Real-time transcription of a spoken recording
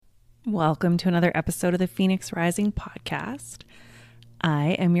Welcome to another episode of the Phoenix Rising podcast.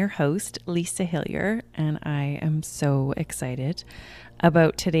 I am your host, Lisa Hillier, and I am so excited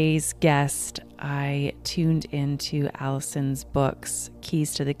about today's guest. I tuned into Alison's books,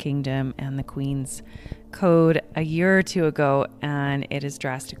 Keys to the Kingdom and the Queen's Code, a year or two ago, and it has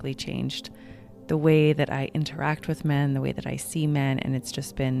drastically changed the way that I interact with men, the way that I see men, and it's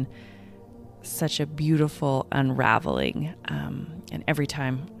just been such a beautiful unraveling. And every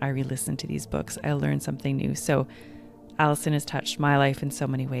time I re-listen to these books, I learn something new. So Alison has touched my life in so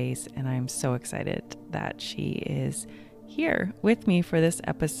many ways, and I'm so excited that she is here with me for this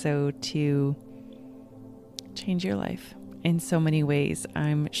episode to change your life in so many ways.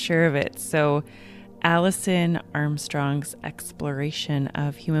 I'm sure of it. So Alison Armstrong's exploration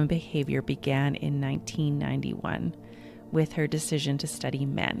of human behavior began in 1991 with her decision to study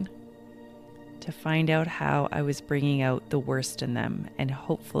men, to find out how I was bringing out the worst in them and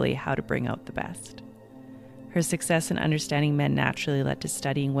hopefully how to bring out the best. Her success in understanding men naturally led to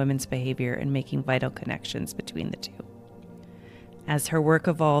studying women's behavior and making vital connections between the two. As her work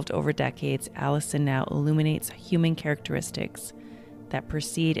evolved over decades, Alison now illuminates human characteristics that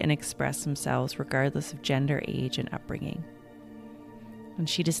precede and express themselves regardless of gender, age, and upbringing. And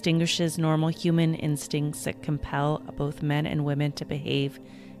she distinguishes normal human instincts that compel both men and women to behave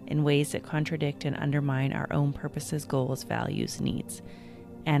in ways that contradict and undermine our own purposes, goals, values, needs,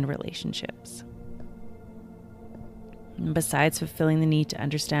 and relationships. And besides fulfilling the need to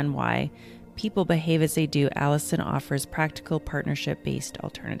understand why people behave as they do, Alison offers practical partnership-based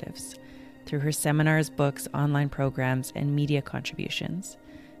alternatives. Through her seminars, books, online programs, and media contributions,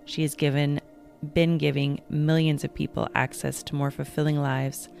 she has been giving millions of people access to more fulfilling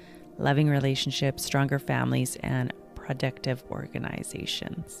lives, loving relationships, stronger families, and productive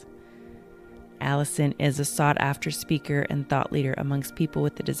organizations. Alison is a sought-after speaker and thought leader amongst people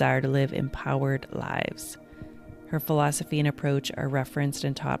with the desire to live empowered lives. Her philosophy and approach are referenced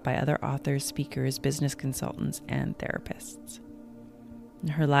and taught by other authors, speakers, business consultants, and therapists.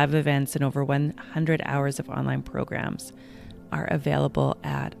 Her live events and over 100 hours of online programs are available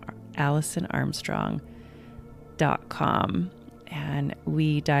at AlisonArmstrong.com, and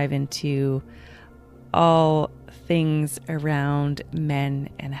we dive into all things around men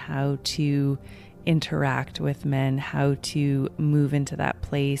and how to interact with men, how to move into that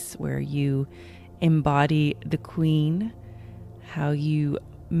place where you embody the queen, how you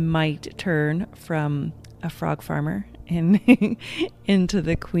might turn from a frog farmer into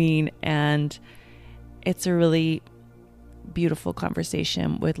the queen. And it's a really beautiful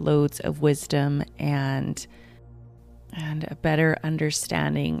conversation with loads of wisdom and a better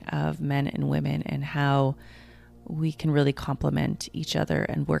understanding of men and women and how we can really complement each other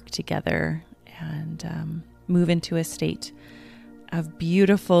and work together and move into a state of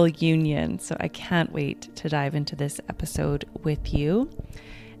beautiful union. So I can't wait to dive into this episode with you.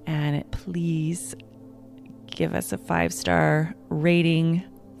 And please give us a 5-star rating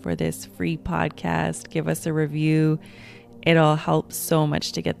for this free podcast. Give us a review. It all helps so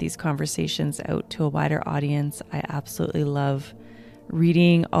much to get these conversations out to a wider audience. I absolutely love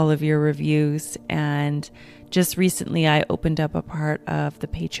reading all of your reviews. And just recently, I opened up a part of the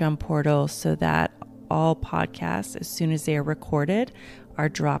Patreon portal so that all podcasts, as soon as they are recorded, are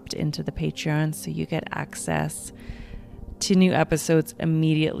dropped into the Patreon. So you get access to new episodes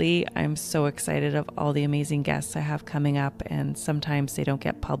immediately. I'm so excited of all the amazing guests I have coming up. And sometimes they don't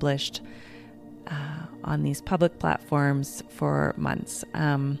get published on these public platforms for months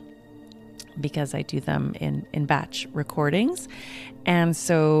because I do them in batch recordings. And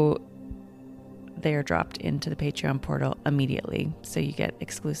so they are dropped into the Patreon portal immediately. So you get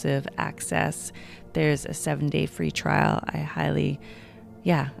exclusive access. There's a 7-day free trial. I highly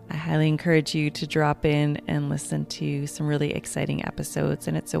encourage you to drop in and listen to some really exciting episodes.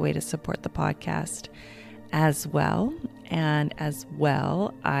 And it's a way to support the podcast as well. And as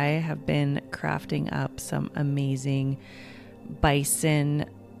well, I have been crafting up some amazing bison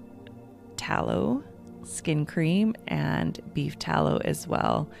tallow skin cream and beef tallow as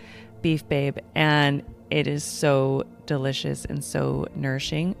well, Beef Babe. And it is so delicious and so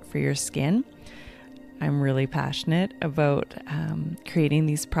nourishing for your skin. I'm really passionate about creating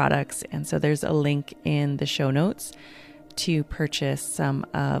these products. And so there's a link in the show notes to purchase some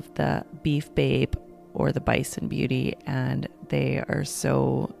of the Beef Babe or the Bison Beauty, and they are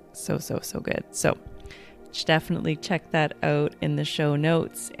so good. So definitely check that out in the show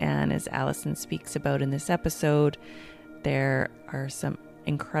notes. And as Alison speaks about in this episode, there are some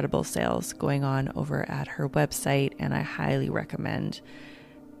incredible sales going on over at her website, and I highly recommend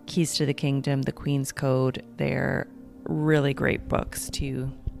Keys to the Kingdom, The Queen's Code. They're really great books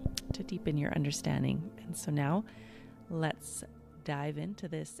to to deepen your understanding. And so now let's dive into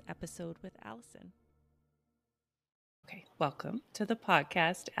this episode with Alison. Okay, welcome to the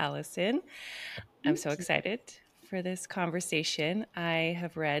podcast, Alison. I'm so excited for this conversation. I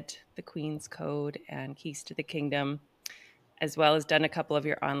have read The Queen's Code and Keys to the Kingdom, as well as done a couple of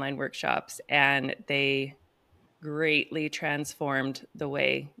your online workshops, and they greatly transformed the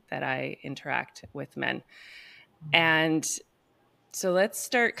way that I interact with men. And so let's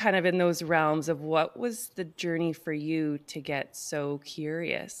start kind of in those realms of what was the journey for you to get so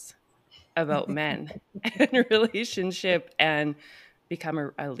curious about men and relationship and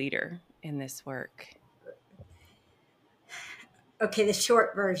become a leader in this work? Okay, the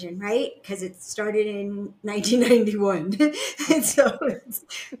short version, right? Because it started in 1991. And so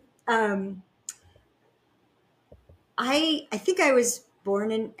um, I think I was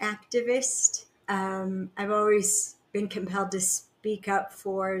born an activist. I've always been compelled to speak up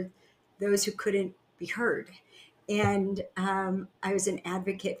for those who couldn't be heard. And I was an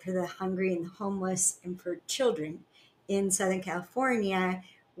advocate for the hungry and the homeless and for children in Southern California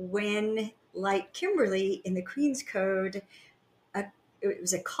when, like Kimberly in the Queen's Code, it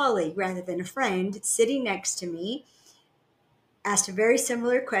was a colleague rather than a friend sitting next to me, asked a very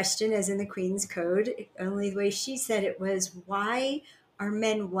similar question as in the Queen's Code. Only the way she said it was, why are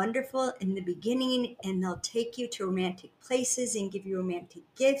men wonderful in the beginning and they'll take you to romantic places and give you romantic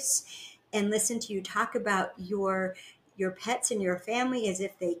gifts and listen to you talk about your pets and your family as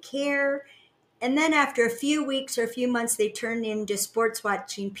if they care. And then after a few weeks or a few months, they turn into sports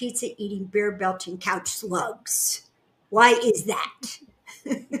watching, pizza eating, beer belching couch slugs. Why is that?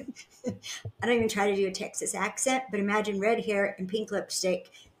 I don't even try to do a Texas accent, but imagine red hair and pink lipstick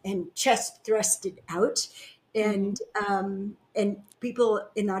and chest thrusted out. And and people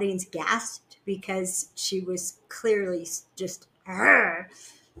in the audience gasped because she was clearly just her.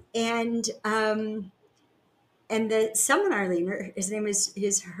 And the seminar leader, his name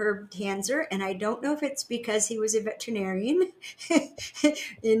is Herb Tanzer, and I don't know if it's because he was a veterinarian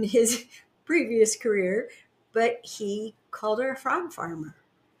in his previous career, but he called her a frog farmer.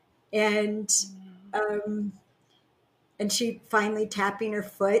 And and she finally, tapping her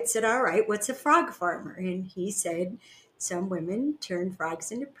foot, said, all right, what's a frog farmer? And he said, some women turn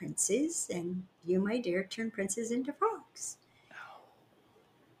frogs into princes, and you, my dear, turn princes into frogs.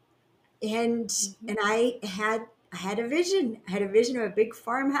 And I had a vision. I had a vision of a big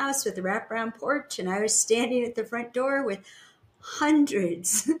farmhouse with a wraparound porch, and I was standing at the front door with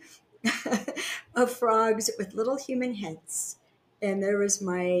hundreds of frogs with little human heads. And there was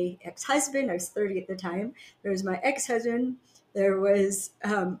my ex-husband. I was 30 at the time. There was my ex-husband. There was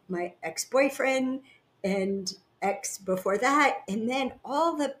my ex-boyfriend and ex before that. And then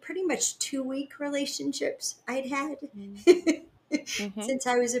all the pretty much 2-week relationships I'd had since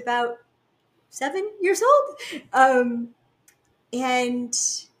I was about 7 years old. And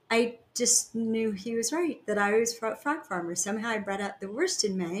I just knew he was right, that I was frog farmer. Somehow I brought out the worst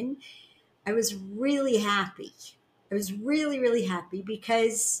in men. I was really happy. I was really, really happy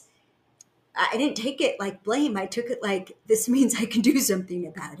because I didn't take it like blame. I took it like, this means I can do something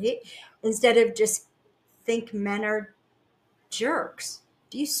about it, instead of just think men are jerks.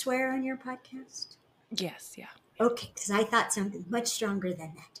 Do you swear on your podcast? Yes, yeah. Okay, because I thought something much stronger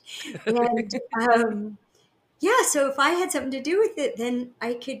than that. And yeah, so if I had something to do with it, then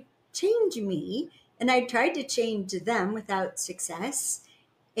I could change me. And I tried to change them without success.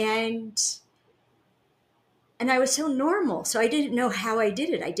 And I was so normal. So I didn't know how I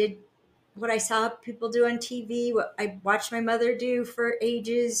did it. I did what I saw people do on TV, what I watched my mother do for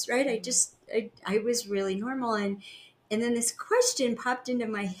ages, right? I was really normal. And then this question popped into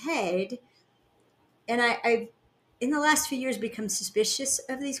my head. And I've, in the last few years, become suspicious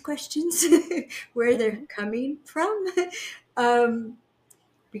of these questions, where they're coming from,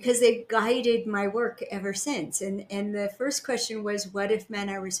 because they've guided my work ever since. And the first question was, what if men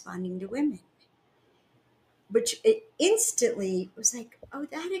are responding to women? Which it instantly was like, oh,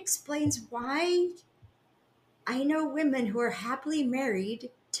 that explains why I know women who are happily married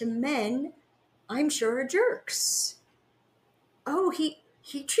to men I'm sure are jerks. Oh, he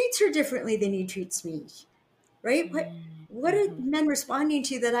treats her differently than he treats me. Right? What are men responding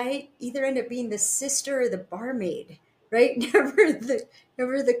to that I either end up being the sister or the barmaid, right? Never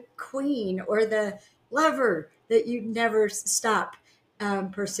the queen or the lover that you never stop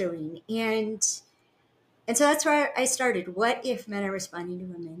pursuing. And so that's where I started. What if men are responding to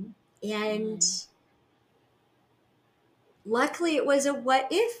women? And luckily it was a what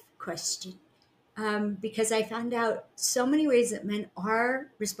if question, because I found out so many ways that men are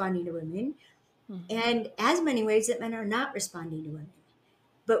responding to women, and as many ways that men are not responding to women.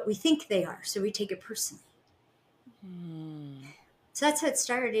 but we think they are, so we take it personally. So that's how it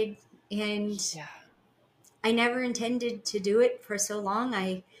started. And Yeah. I never intended to do it for so long.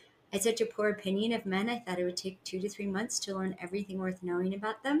 I had such a poor opinion of men. I thought it would take 2 to 3 months to learn everything worth knowing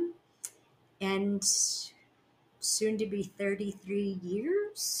about them. And soon to be 33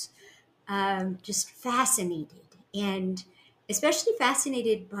 years, just fascinated. And especially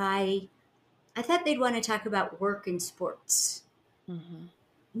fascinated by, I thought they'd want to talk about work and sports. Mm-hmm.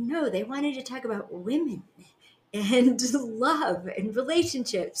 No, they wanted to talk about women and love and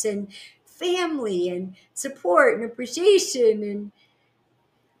relationships and family and support and appreciation. And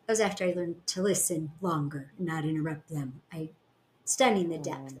that was after I learned to listen longer and not interrupt them. Studying the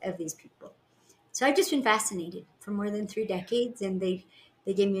depth of these people. So I've just been fascinated for more than 3 decades, and they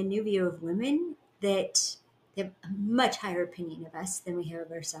gave me a new view of women that they have a much higher opinion of us than we have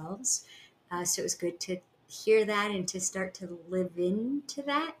of ourselves. So it was good to hear that and to start to live into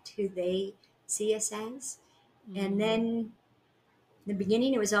that, who they see us as. And then in the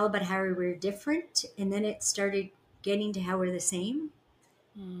beginning, it was all about how we were different, and then it started getting to how we're the same.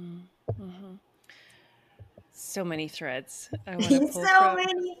 Mm-hmm. So many threads I want to pull So from.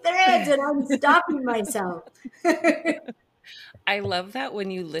 many threads, and I'm stopping myself. I love that when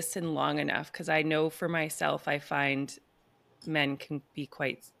you listen long enough, because I know for myself, I find men can be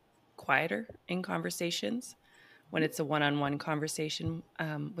quite quieter in conversations when it's a one-on-one conversation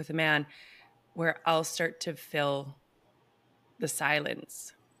with a man, where I'll start to fill the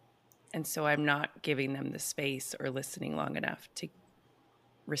silence. And so I'm not giving them the space or listening long enough to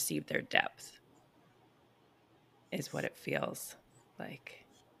receive their depth, is what it feels like.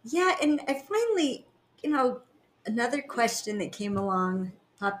 Yeah, and I finally, another question that came along,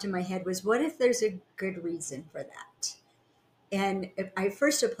 popped in my head was, what if there's a good reason for that? And if I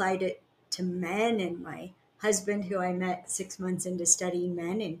first applied it to men, and my husband, who I met 6 months into studying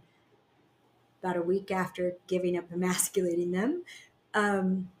men, and about a week after giving up emasculating them,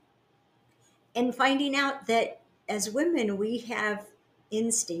 um, and finding out that as women, we have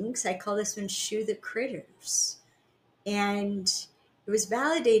instincts. I call this one shoe the critters. And it was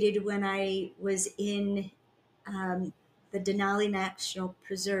validated when I was in the Denali National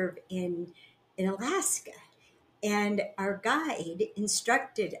Preserve in Alaska. And our guide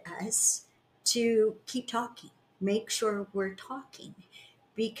instructed us to keep talking, make sure we're talking,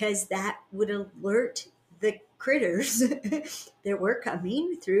 because that would alert the critters that were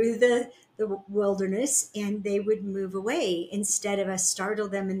coming through the wilderness, and they would move away instead of us startle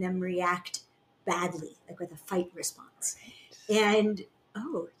them and them react badly, like with a fight response. And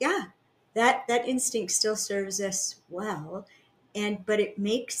oh yeah, that instinct still serves us well. And but it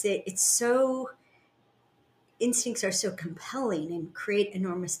makes it's so, instincts are so compelling and create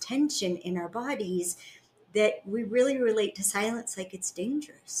enormous tension in our bodies that we really relate to silence like it's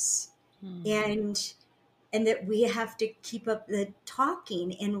dangerous. And that we have to keep up the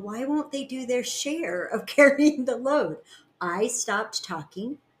talking. And why won't they do their share of carrying the load? I stopped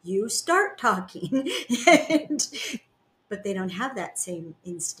talking, you start talking. and but they don't have that same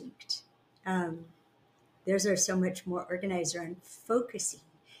instinct. Theirs are so much more organized around focusing,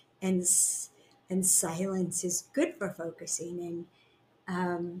 and and silence is good for focusing.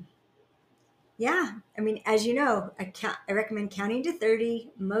 And yeah, I mean, as you know, I recommend counting to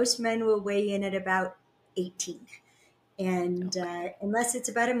 30. Most men will weigh in at about 18, and Okay. unless it's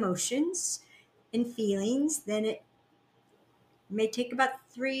about emotions and feelings, then it may take about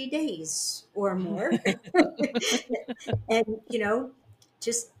 3 days or more. And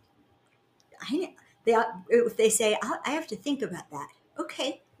just I they if they say, I have to think about that.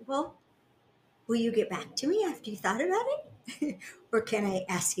 Okay, well, will you get back to me after you thought about it, or can I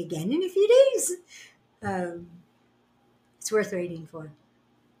ask again in a few days? Um, it's worth waiting for.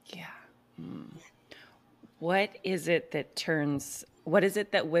 Yeah. What is it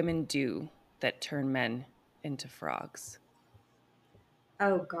that women do that turn men into frogs?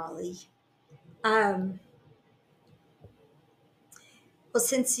 Oh golly. Um, well,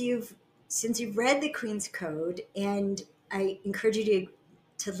 since you've read the Queen's Code, and I encourage you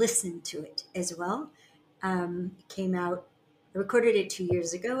to listen to it as well. It came out. I recorded it 2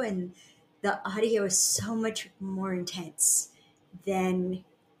 years ago, and the audio is so much more intense than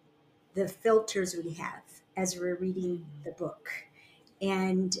the filters we have as we're reading the book.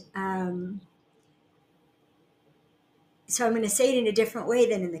 And so I'm going to say it in a different way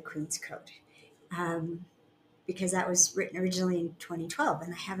than in the Queen's Code, because that was written originally in 2012,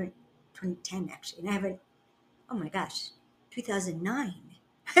 and I haven't, 2010 actually, and I haven't, oh my gosh, 2009.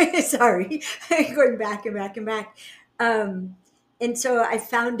 Sorry, going back and back and back. And so I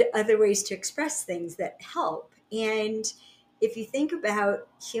found other ways to express things that help. And if you think about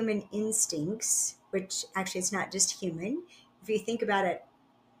human instincts, which actually it's not just human, if you think about a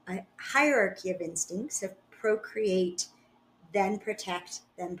hierarchy of instincts of procreate, then protect,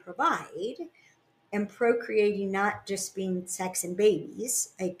 then provide, and procreating not just being sex and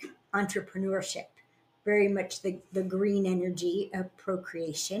babies, like entrepreneurship, very much the green energy of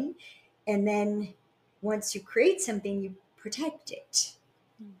procreation. And then once you create something, you protect it.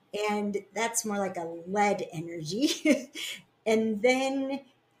 And that's more like a lead energy. And then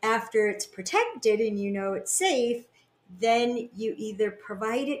after it's protected and you know it's safe, then you either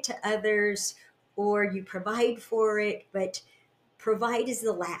provide it to others or you provide for it, but provide is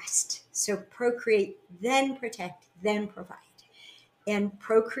the last. So procreate, then protect, then provide. And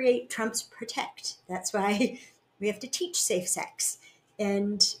procreate trumps protect. That's why we have to teach safe sex.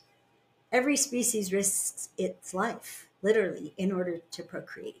 And every species risks its life, literally, in order to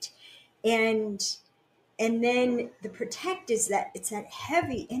procreate. And then the protect is that it's that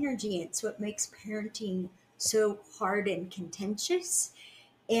heavy energy. And it's what makes parenting so hard and contentious.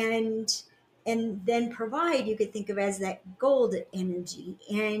 And then provide, you could think of as that gold energy,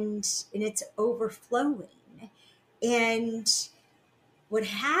 and it's overflowing. And what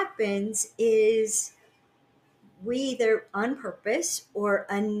happens is we either on purpose or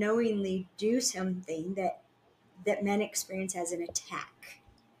unknowingly do something that men experience as an attack.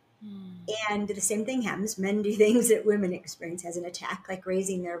 And the same thing happens. Men do things that women experience as an attack, like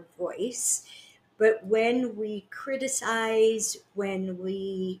raising their voice. But when we criticize, when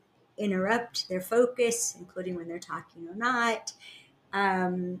we interrupt their focus, including when they're talking or not,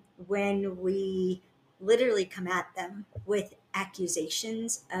 when we literally come at them with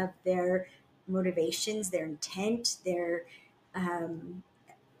accusations of their motivations, their intent, their how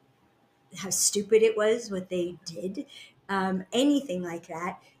stupid it was what they did, anything like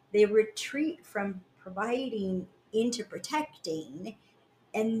that, they retreat from providing into protecting,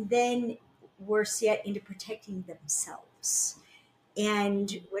 and then worse yet, into protecting themselves.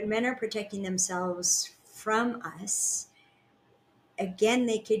 And when men are protecting themselves from us, again,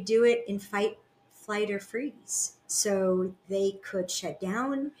 they could do it in fight, flight, or freeze. So they could shut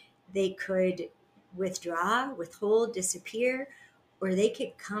down, they could withdraw, withhold, disappear, or they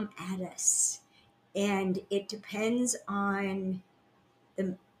could come at us. And it depends on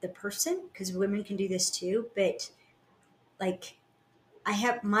the person, because women can do this too. But like, I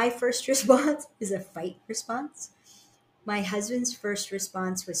have my first response is a fight response. My husband's first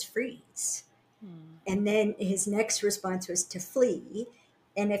response was freeze. And then his next response was to flee.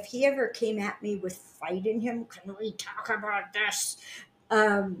 And if he ever came at me with fight in him, can we talk about this?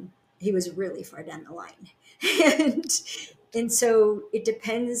 He was really far down the line. and so it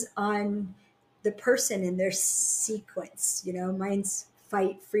depends on the person and their sequence. You know, mine's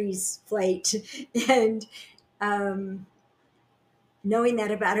fight, freeze, flight. And knowing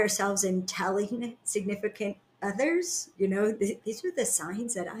that about ourselves and telling significant others, you know, these are the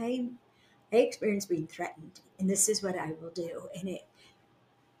signs that I experience being threatened, and this is what I will do. And it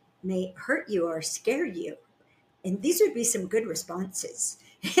may hurt you or scare you. And these would be some good responses.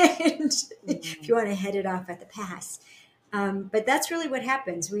 And if you want to head it off at the pass. But that's really what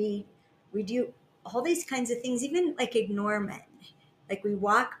happens. We do all these kinds of things, even like ignore men. Like we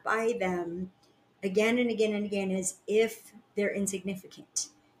walk by them again and again and again as if they're insignificant,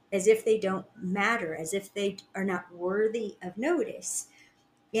 as if they don't matter, as if they are not worthy of notice.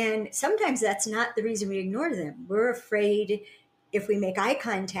 And sometimes that's not the reason we ignore them. We're afraid if we make eye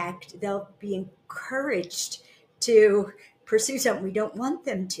contact, they'll be encouraged to pursue something we don't want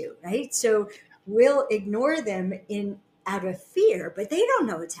them to, right? So we'll ignore them in out of fear, but they don't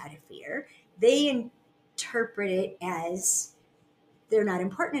know it's out of fear. They interpret it as they're not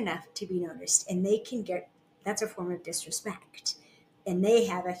important enough to be noticed, and they can get, that's a form of disrespect. And they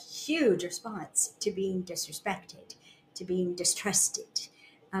have a huge response to being disrespected, to being distrusted,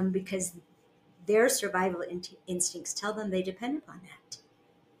 because their survival instincts tell them they depend upon that.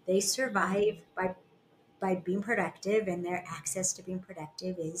 They survive by being productive, and their access to being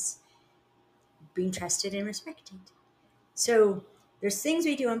productive is being trusted and respected. So there's things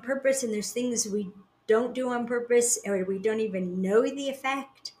we do on purpose, and there's things we don't do on purpose, or we don't even know the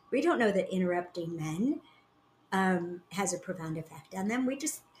effect. We don't know that interrupting men has a profound effect on them. We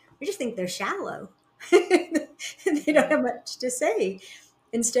just think they're shallow. They don't have much to say.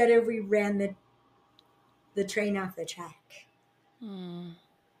 Instead of we ran the train off the track.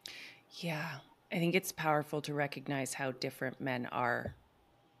 Yeah, I think it's powerful to recognize how different men are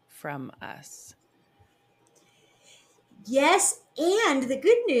from us. Yes, and the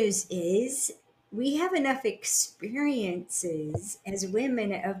good news is we have enough experiences as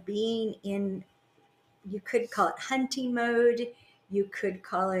women of being in you could call it hunting mode. You could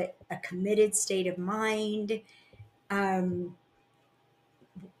call it a committed state of mind. Um,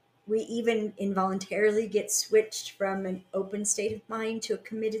 we even involuntarily get switched from an open state of mind to a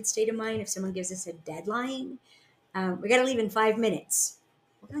committed state of mind. If someone gives us a deadline, we got to leave in 5 minutes.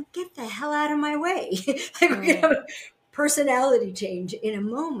 We're going to get the hell out of my way. Like we're going to have a personality change in a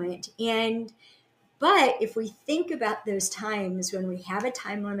moment. But if we think about those times when we have a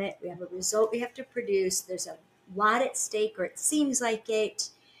time limit, we have a result we have to produce, there's a lot at stake, or it seems like it.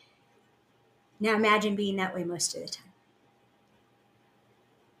 Now imagine being that way most of the time.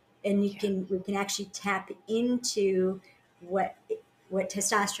 And we can actually tap into what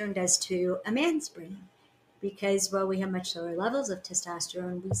testosterone does to a man's brain. Because while we have much lower levels of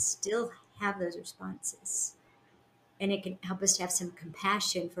testosterone, we still have those responses. And it can help us to have some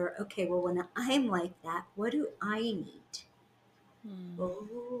compassion for, okay, well, when I'm like that, what do I need?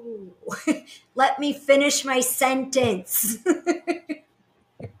 Oh, let me finish my sentence.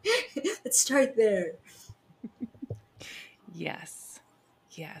 Let's start there. Yes.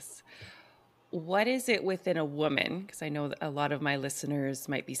 Yes. What is it within a woman? Because I know that a lot of my listeners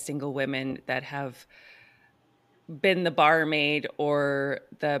might be single women that have been the barmaid or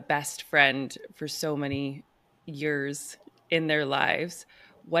the best friend for so many years in their lives.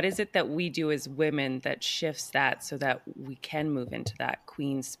 What is it that we do as women that shifts that so that we can move into that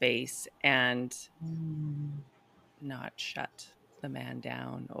queen space and not shut the man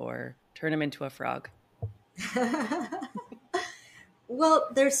down or turn him into a frog? Well,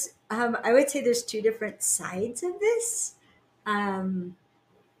 I would say there's two different sides of this. Um,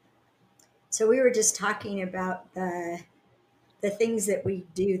 so we were just talking about the things that we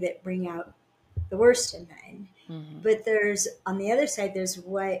do that bring out the worst in men. Mm-hmm. But there's, on the other side, there's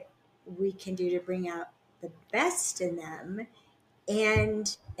what we can do to bring out the best in them.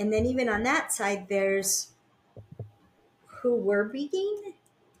 And then even on that side, there's who we're being,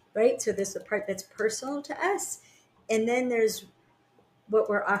 right? So there's the part that's personal to us. And then there's what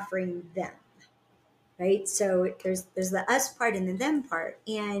we're offering them, right? So there's the us part and the them part.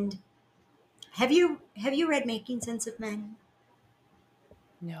 And have you read Making Sense of Men?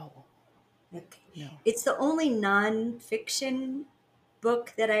 No. Okay. No. It's the only nonfiction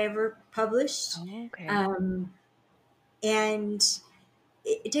book that I ever published. Oh, okay. And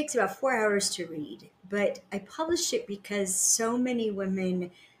it takes about 4 hours to read, but I published it because so many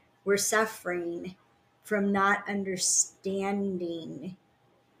women were suffering from not understanding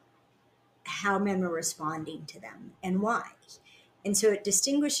how men were responding to them and why. And so it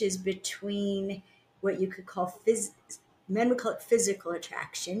distinguishes between what you could call men would call it physical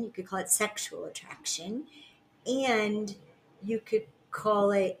attraction, you could call it sexual attraction, and you could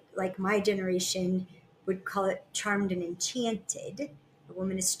call it, like my generation would call it, charmed and enchanted. A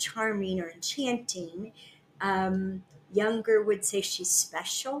woman is charming or enchanting. Younger would say she's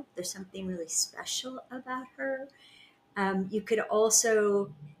special. There's something really special about her. You could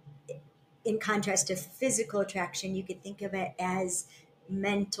also, in contrast to physical attraction, you could think of it as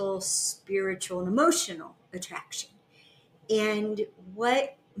mental, spiritual, and emotional attraction. And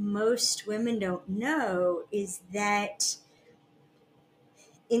what most women don't know is that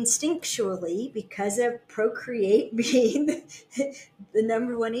instinctually, because of procreate being the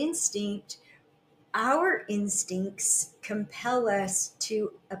number one instinct, our instincts compel us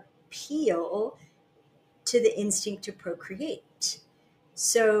to appeal to the instinct to procreate.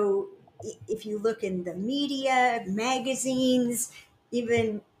 So if you look in the media, magazines,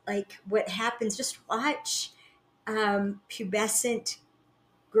 even like what happens, just watch pubescent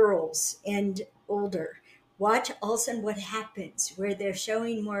girls and older. Watch also what happens where they're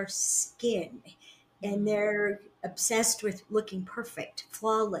showing more skin and they're obsessed with looking perfect,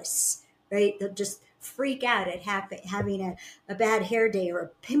 flawless, right? They'll just freak out at having a bad hair day or a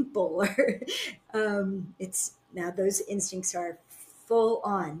pimple or it's now those instincts are full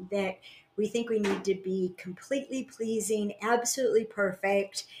on that we think we need to be completely pleasing, absolutely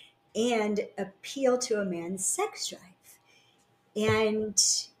perfect, and appeal to a man's sex drive. And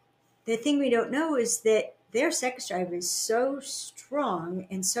the thing we don't know is that their sex drive is so strong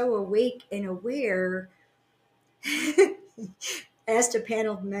and so awake and aware. I asked a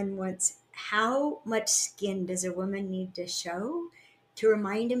panel of men once, how much skin does a woman need to show to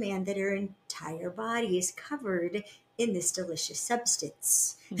remind a man that her entire body is covered in this delicious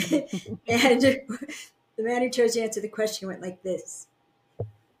substance? And the man who chose to answer the question went like this.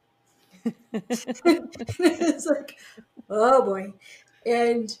 It's like, oh boy.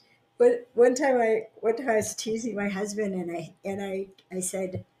 But one time I was teasing my husband and I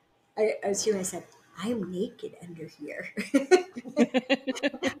said, I was here and I said, I'm naked under here.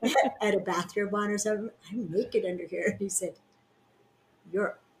 I had a bathrobe on or something. I'm naked under here. And he said,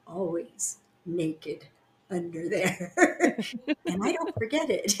 you're always naked under there. And I don't forget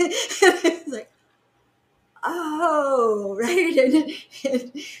it. It's like, oh, right.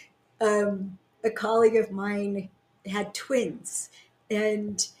 And a colleague of mine had twins.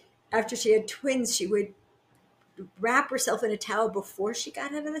 And after she had twins, she would wrap herself in a towel before she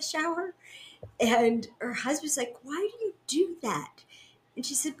got out of the shower. And her husband's like, why do you do that? And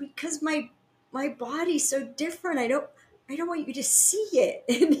she said, because my body's so different. I don't want you to see it.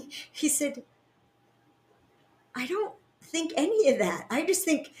 And he said, I don't think any of that. I just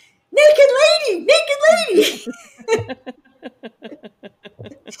think naked lady.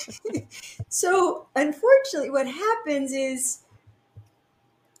 So unfortunately, what happens is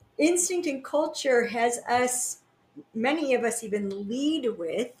instinct and culture has us, many of us even lead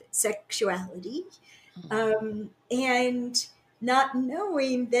with sexuality, and not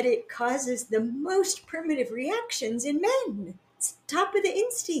knowing that it causes the most primitive reactions in men. It's top of the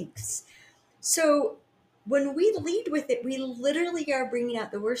instincts. So when we lead with it, we literally are bringing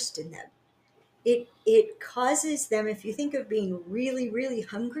out the worst in them. It causes them, if you think of being really, really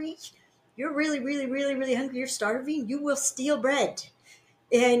hungry, you're really, really, really, really hungry, you're starving, you will steal bread.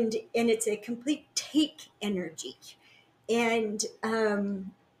 And it's a complete take energy. And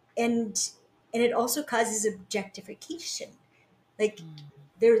and it also causes objectification. Like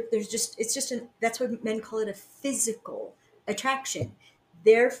there's just, it's just that's what men call it, a physical attraction.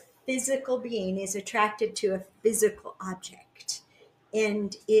 Their physical being is attracted to a physical object,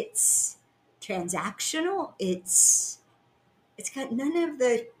 and it's transactional. It's got none of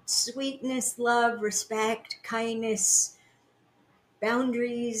the sweetness, love, respect, kindness,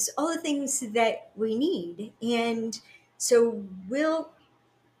 boundaries, all the things that we need. And so we'll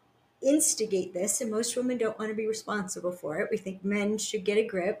instigate this, and most women don't want to be responsible for it. We think men should get a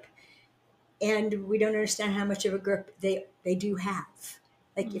grip, and we don't understand how much of a grip they do have.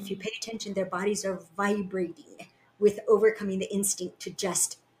 Like if you pay attention, their bodies are vibrating with overcoming the instinct to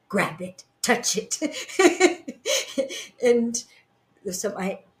just grab it, touch it. And there's something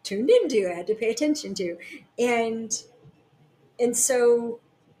I tuned into, I had to pay attention to. And so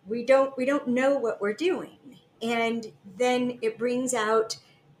we don't know what we're doing. And then it brings out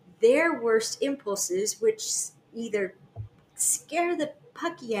their worst impulses, which either scare the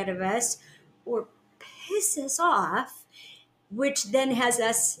pucky out of us or piss us off, which then has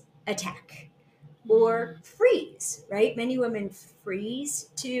us attack or freeze, right? Many women freeze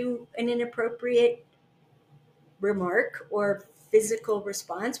to an inappropriate remark or physical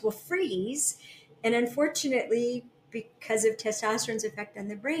response, will freeze. And unfortunately, because of testosterone's effect on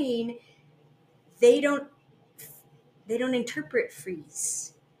the brain, they don't interpret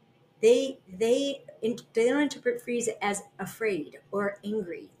freeze. They don't interpret freeze as afraid or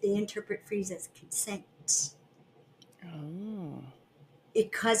angry. They interpret freeze as consent. Oh.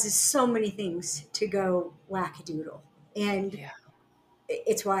 It causes so many things to go wackadoodle. And Yeah.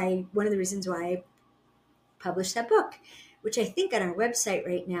 it's why, one of the reasons why I published that book, which I think on our website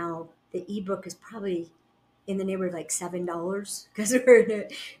right now, the ebook is probably in the neighborhood of like $7 because we're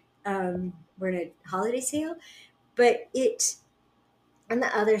in a holiday sale. But it, on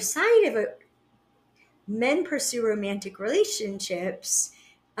the other side of it, men pursue romantic relationships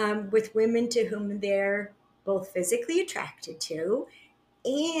with women to whom they're both physically attracted to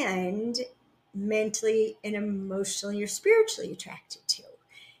and mentally and emotionally or spiritually attracted to.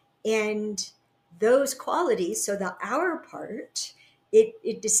 And those qualities, so the our part,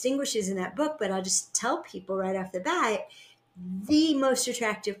 it distinguishes in that book, but I'll just tell people right off the bat, the most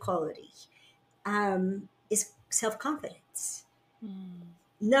attractive quality is self-confidence.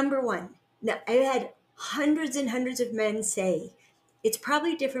 Number one. Now, I've had hundreds and hundreds of men say, it's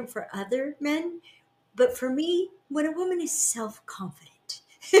probably different for other men, but for me, when a woman is self-confident,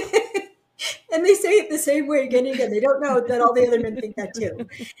 and they say it the same way again and again, they don't know that all the other men think that too.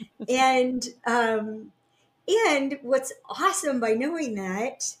 And what's awesome by knowing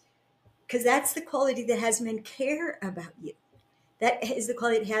that, because that's the quality that has men care about you. That is the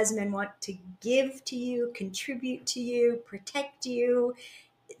quality that has men want to give to you, contribute to you, protect you,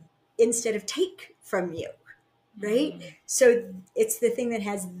 instead of take from you, right? So it's the thing that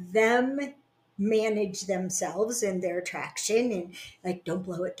has them manage themselves and their attraction, and like, don't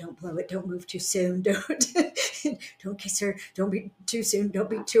blow it, don't move too soon, don't kiss her, don't be too soon, don't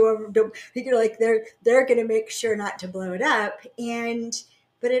be too over, don't, like they're going to make sure not to blow it up.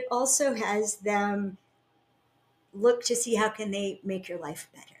 But it also has them look to see how can they make your life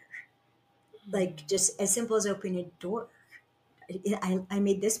better, like just as simple as opening a door. I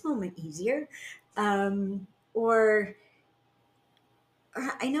made this moment easier. Or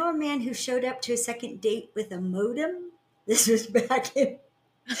I know a man who showed up to a second date with a modem. This was back in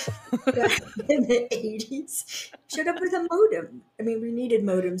the 80s. Showed up with a modem. I mean, we needed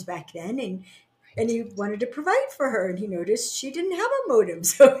modems back then, and he wanted to provide for her, and he noticed she didn't have a modem,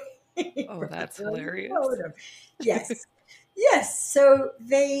 so he Oh, brought that's her a hilarious. modem. Yes, yes. So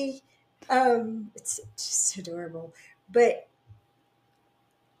it's just adorable, but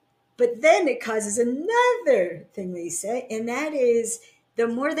then it causes another thing, Lisa, and that is the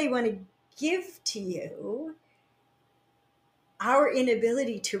more they want to give to you, our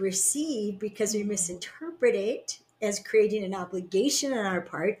inability to receive because we misinterpret it as creating an obligation on our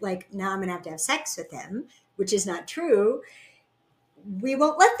part, like now I'm going to have sex with him, which is not true. We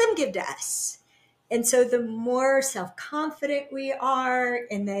won't let them give to us. And so the more self confident we are,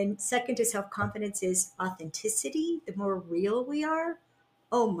 and then second to self confidence is authenticity, the more real we are.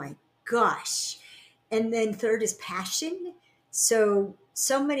 Oh my gosh. And then third is passion. So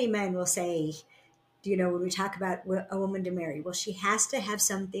many men will say, when we talk about a woman to marry, well, she has to have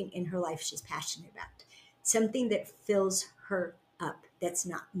something in her life she's passionate about, something that fills her up. That's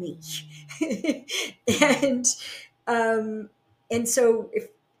not me. and um, and so if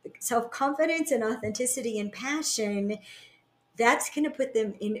self-confidence and authenticity and passion, that's going to put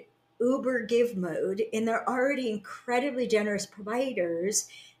them in uber give mode, and they're already incredibly generous providers.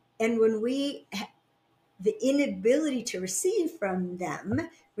 And when the inability to receive from them,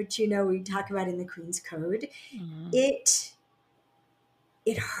 which we talk about in the Queen's Code, Mhm. it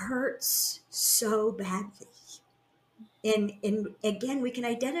it hurts so badly. And again, we can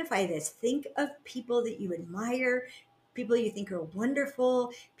identify this. Think of people that you admire, people you think are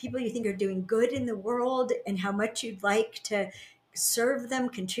wonderful, people you think are doing good in the world, and how much you'd like to serve them,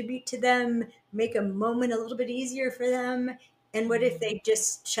 contribute to them, make a moment a little bit easier for them. And what if they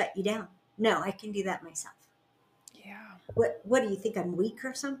just shut you down? No, I can do that myself. Yeah. What do you think, I'm weak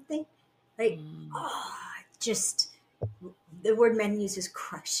or something? Right? Mm. Oh, just the word men use is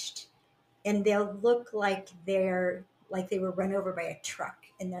crushed, and they'll look like they were run over by a truck,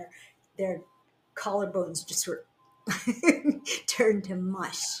 and their collarbones just sort of turn to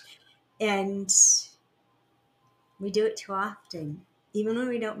mush. And we do it too often, even when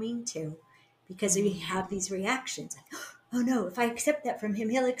we don't mean to, because we Mm. have these reactions like, oh no, if I accept that from him,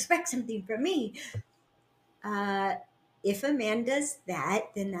 he'll expect something from me. uh, if a man does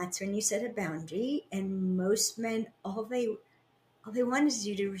that, then that's when you set a boundary. And most men, all they want is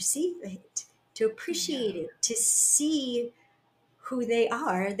you to receive it, to appreciate Yeah. it, to see who they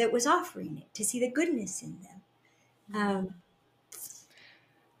are that was offering it, to see the goodness in them. Um, Mm.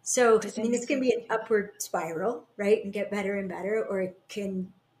 so, Does I mean, it's going to anything? be an upward spiral, right? And get better and better, or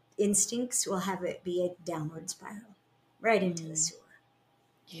instincts will have it be a downward spiral, right into the Mm. sewer.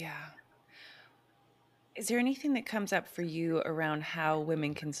 Yeah. Is there anything that comes up for you around how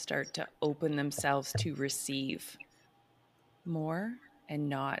women can start to open themselves to receive more and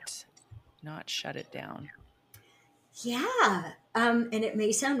not shut it down? Yeah. And it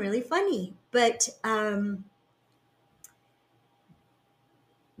may sound really funny, but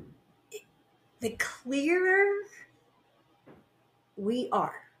the clearer we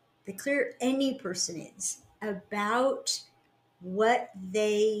are, the clearer any person is about what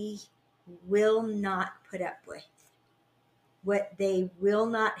they will not put up with, what they will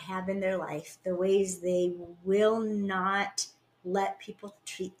not have in their life, the ways they will not let people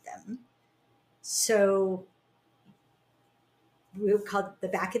treat them. So we would call the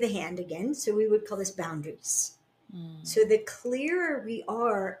back of the hand again. So we would call this boundaries. Mm. So the clearer we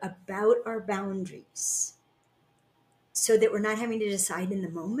are about our boundaries, so that we're not having to decide in the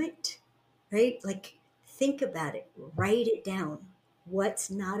moment, right? Like, think about it, write it down. What's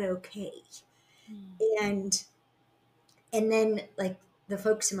not okay? Mm. And then, like, the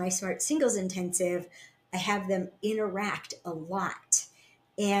folks in my Smart Singles Intensive, I have them interact a lot.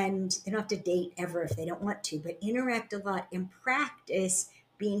 And they don't have to date ever if they don't want to, but interact a lot and practice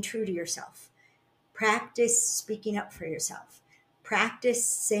being true to yourself. Practice speaking up for yourself. Practice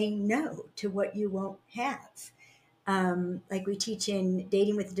saying no to what you won't have. Like we teach in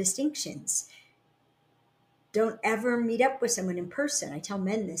Dating with Distinctions. Don't ever meet up with someone in person. I tell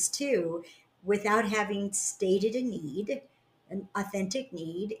men this too, without having stated a need, an authentic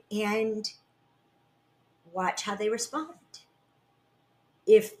need, and watch how they respond.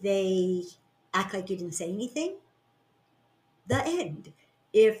 If they act like you didn't say anything, the end.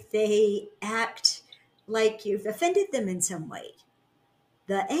 If they act like you've offended them in some way,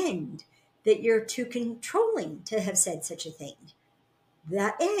 the end. That you're too controlling to have said such a thing,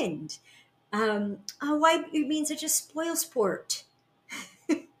 the end. Oh, why are you being such a spoil sport?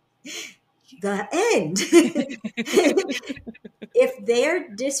 the end. If they're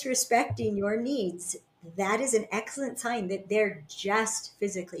disrespecting your needs, that is an excellent sign that they're just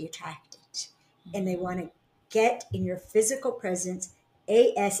physically attracted and they want to get in your physical presence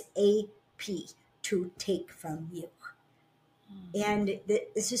ASAP to take from you. And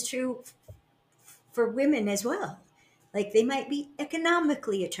this is true for women as well. Like they might be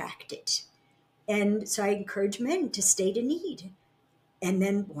economically attracted. And so I encourage men to state a need and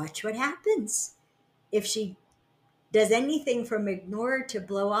then watch what happens. If she does anything from ignore to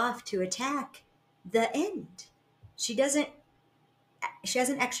blow off to attack, the end. She hasn't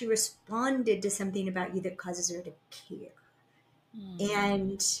actually responded to something about you that causes her to care.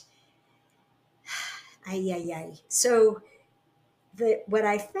 And so what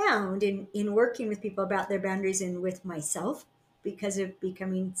I found in working with people about their boundaries and with myself, because of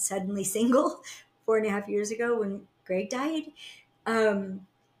becoming suddenly single 4.5 years ago when Greg died,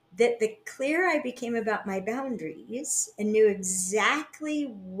 that the clearer I became about my boundaries and knew exactly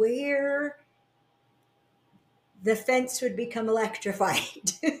where the fence would become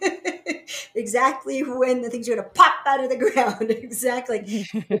electrified, exactly when the things are going to pop out of the ground, exactly.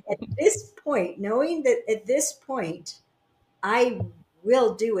 At this point, knowing that at this point, I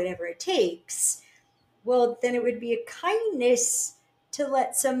will do whatever it takes, well, then it would be a kindness to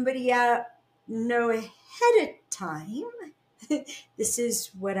let somebody out know ahead of time, this is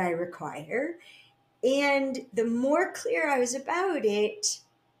what I require. And the more clear I was about it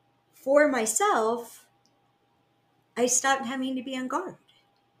for myself, I stopped having to be on guard.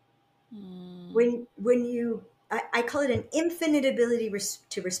 When you, I call it an infinite ability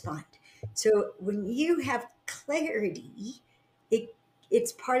to respond. So when you have clarity,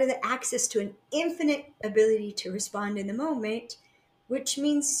 it's part of the access to an infinite ability to respond in the moment, which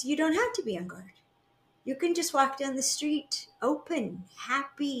means you don't have to be on guard. You can just walk down the street open,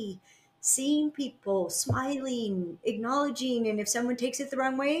 happy, seeing people, smiling, acknowledging. And if someone takes it the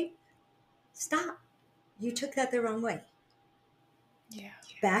wrong way, stop. You took that the wrong way. Yeah.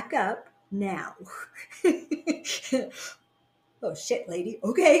 Back up now. Oh, shit, lady.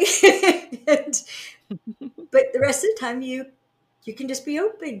 Okay. But the rest of the time, you can just be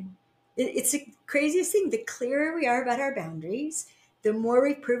open. It's the craziest thing. The clearer we are about our boundaries, the more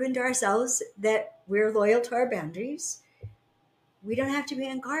we've proven to ourselves that we're loyal to our boundaries, we don't have to be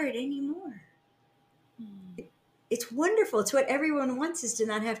on guard anymore. It's wonderful. It's what everyone wants, is to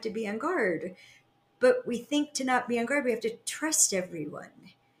not have to be on guard. But we think to not be on guard, we have to trust everyone,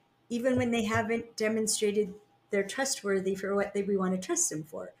 even when they haven't demonstrated they're trustworthy for what we want to trust them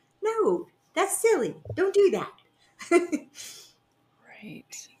for. No, that's silly. Don't do that.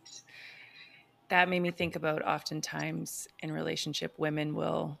 Right. That made me think about oftentimes in relationship, women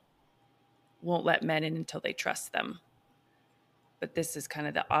won't let men in until they trust them. But this is kind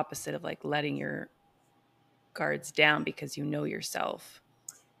of the opposite of like letting your guards down because you know yourself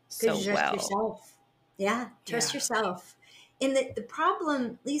so Because you trust well. yourself. Yeah, trust Yeah. yourself. And the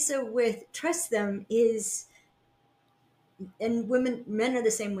problem, Lisa, with trust them is, and men are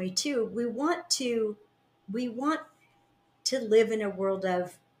the same way too. We want to live in a world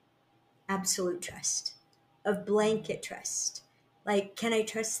of absolute trust, of blanket trust. Like, can I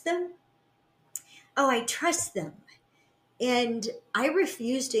trust them? Oh, I trust them. And I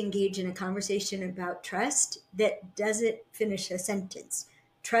refuse to engage in a conversation about trust that doesn't finish a sentence.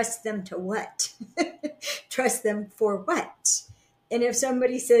 Trust them to what? Trust them for what? And if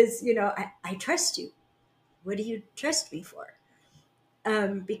somebody says, I trust you, what do you trust me for?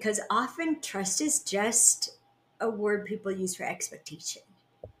 Because often trust is just a word people use for expectation.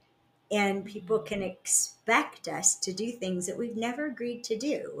 And people can expect us to do things that we've never agreed to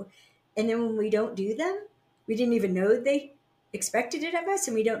do. And then when we don't do them, we didn't even know they expected it of us,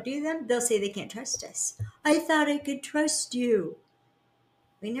 and we don't do them, they'll say they can't trust us. I thought I could trust you.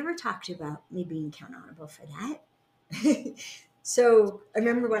 We never talked about me being accountable for that. So I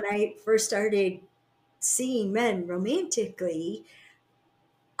remember when I first started seeing men romantically,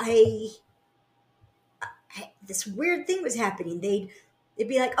 this weird thing was happening. They'd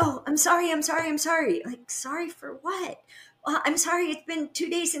be like, "Oh, I'm sorry, I'm sorry, I'm sorry." Like, sorry for what? Well, I'm sorry. It's been 2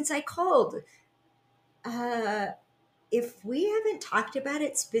 days since I called. If we haven't talked about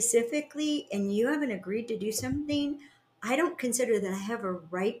it specifically and you haven't agreed to do something, I don't consider that I have a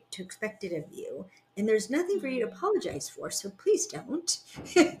right to expect it of you. And there's nothing for you to apologize for, so please don't.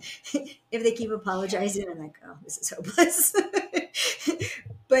 If they keep apologizing, I'm like, oh, this is hopeless.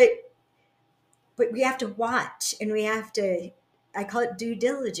 but we have to watch, and we have to, I call it due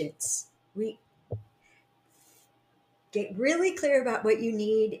diligence. We get really clear about what you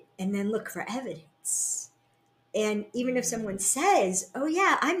need and then look for evidence. And even if someone says, oh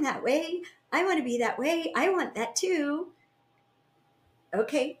yeah, I'm that way, I want to be that way. I want that too.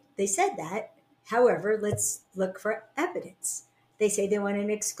 Okay, they said that. However, let's look for evidence. They say they want an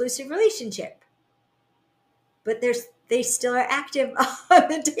exclusive relationship, but they still are active on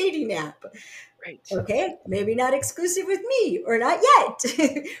the dating app. Right. Okay, maybe not exclusive with me or not yet.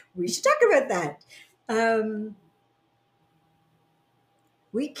 We should talk about that. Um,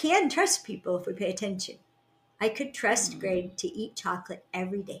 we can trust people if we pay attention. I could trust Greg to eat chocolate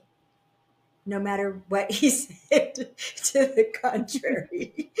every day, no matter what he said to the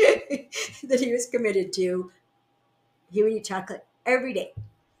contrary, that he was committed to. He would eat chocolate every day.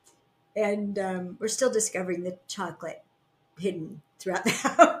 And we're still discovering the chocolate hidden throughout the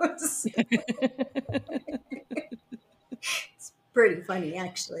house. It's pretty funny,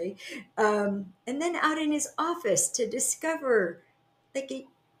 actually. And then out in his office to discover, like, it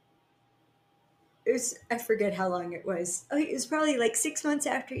was, I forget how long it was. Oh, it was probably like 6 months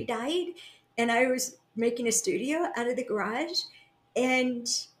after he died. And I was making a studio out of the garage. And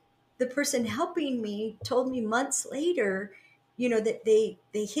the person helping me told me months later, that they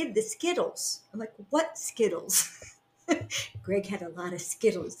hid the Skittles. I'm like, what Skittles? Greg had a lot of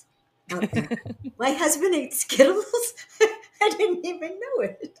Skittles out there. My husband ate Skittles? I didn't even know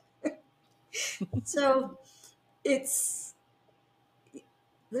it. So it's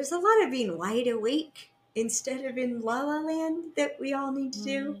there's a lot of being wide awake instead of in la la land that we all need to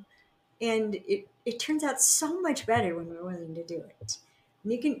do. And it turns out so much better when we're willing to do it.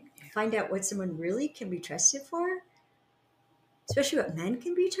 And you can find out what someone really can be trusted for, especially what men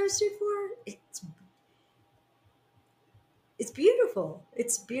can be trusted for. It's beautiful.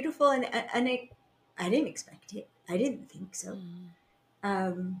 It's beautiful, and I didn't expect it. I didn't think so.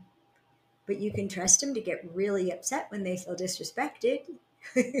 But you can trust them to get really upset when they feel disrespected,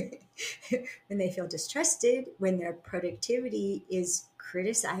 when they feel distrusted, when their productivity is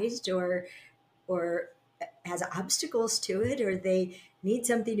criticized or has obstacles to it, or they need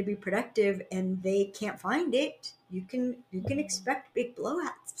something to be productive and they can't find it. You can expect big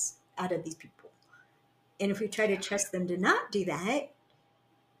blowouts out of these people. And if we try to trust them to not do that,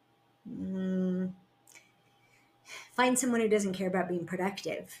 find someone who doesn't care about being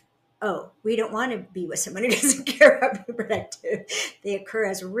productive. Oh, we don't want to be with someone who doesn't care about being productive. They occur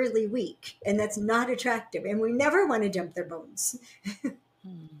as really weak, and that's not attractive. And we never want to jump their bones.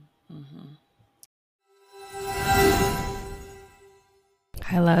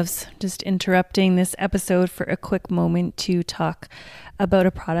 Hi, loves. Just interrupting this episode for a quick moment to talk about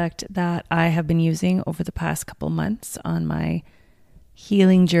a product that I have been using over the past couple months on my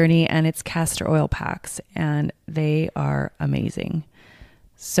healing journey, and it's castor oil packs, and they are amazing.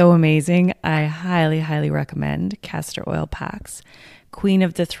 So amazing. I highly, highly recommend castor oil packs. Queen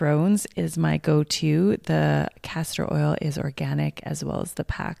of the Thrones is my go-to. The castor oil is organic, as well as the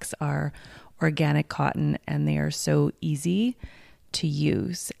packs are organic cotton, and they are so easy to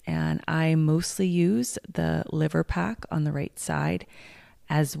use. And I mostly use the liver pack on the right side,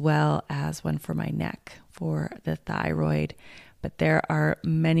 as well as one for my neck for the thyroid. But there are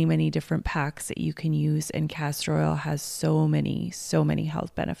many, many different packs that you can use, and castor oil has so many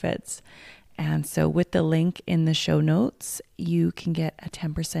health benefits. And so with the link in the show notes, you can get a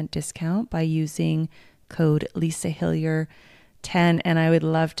 10% discount by using code LisaHillier10. And I would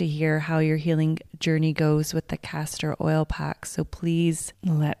love to hear how your healing journey goes with the castor oil pack. So please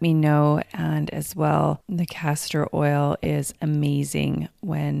let me know. And as well, the castor oil is amazing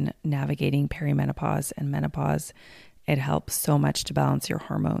when navigating perimenopause and menopause. It helps so much to balance your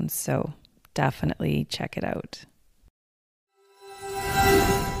hormones. So definitely check it out.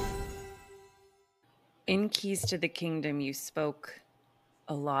 In Keys to the Kingdom, you spoke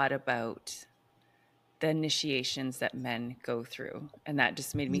a lot about the initiations that men go through. And that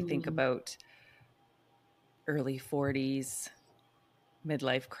just made me think about early 40s,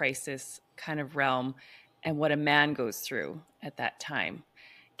 midlife crisis kind of realm, and what a man goes through at that time.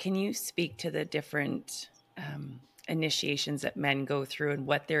 Can you speak to the different initiations that men go through and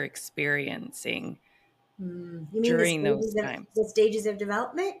what they're experiencing You mean during those times? The stages of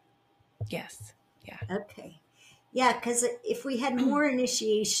development? Yes. Yeah. Okay. Yeah, because if we had more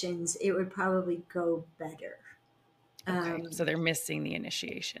initiations, it would probably go better. Okay. So they're missing the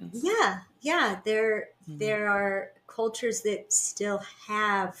initiations. Yeah. There are cultures that still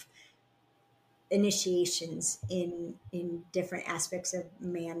have initiations in different aspects of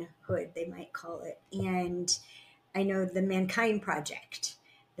manhood, they might call it. And I know the Mankind Project.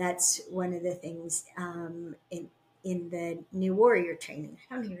 That's one of the things in the New Warrior training.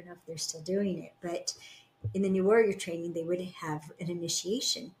 I don't even know if they're still doing it, but in the New Warrior training, they would have an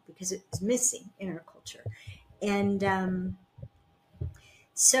initiation because it was missing in our culture. And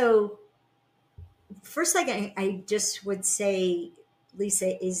so first thing I just would say,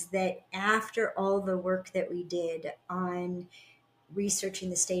 Lisa, is that after all the work that we did on researching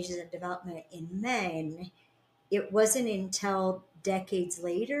the stages of development in men, it wasn't until decades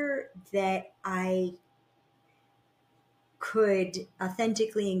later that I could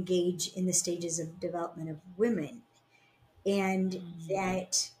authentically engage in the stages of development of women. And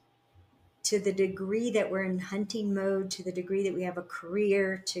that to the degree that we're in hunting mode, to the degree that we have a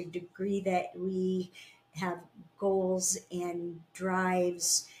career, to the degree that we have goals and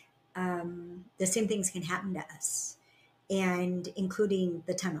drives, the same things can happen to us, and including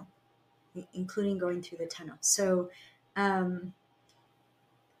the tunnel, including going through the tunnel. So,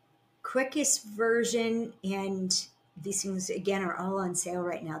 quickest version, and these things again are all on sale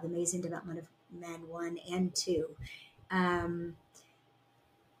right now. The Amazing Development of Men 1 and 2. Um,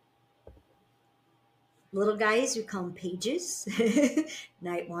 Little guys, we call them pages,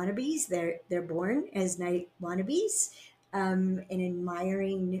 night wannabes. They're born as night wannabes, and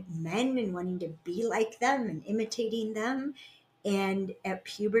admiring men and wanting to be like them and imitating them. And at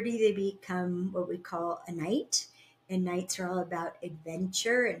puberty, they become what we call a knight. And knights are all about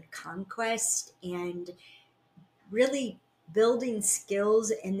adventure and conquest and really building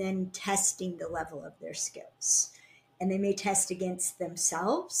skills and then testing the level of their skills. And they may test against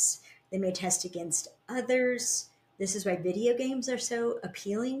themselves, they may test against others. This is why video games are so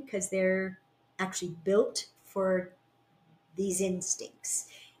appealing, because they're actually built for these instincts.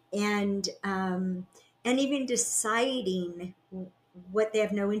 And even deciding what they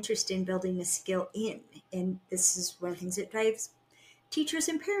have no interest in building a skill in. And this is one of the things that drives teachers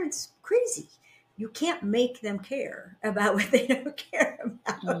and parents crazy. You can't make them care about what they don't care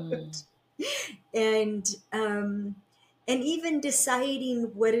about. And even deciding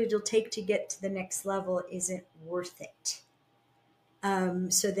what it'll take to get to the next level isn't worth it.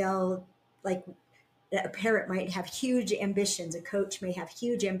 So they'll, like, a parent might have huge ambitions, a coach may have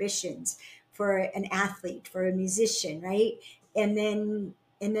huge ambitions for an athlete, for a musician, right? And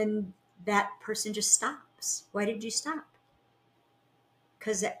then that person just stops. Why did you stop?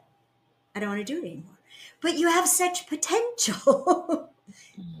 Because I don't want to do it anymore. But you have such potential.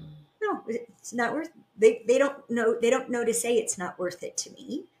 No, it's not worth. They don't know. They don't know to say it's not worth it to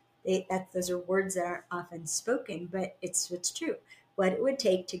me. Those are words that aren't often spoken, but it's true. What it would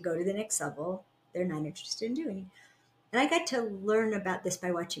take to go to the next level, they're not interested in doing. And I got to learn about this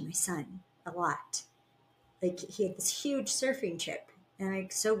by watching my son a lot. Like, he had this huge surfing trip, and I'm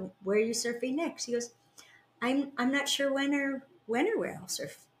like, so where are you surfing next? He goes, I'm not sure when or where I'll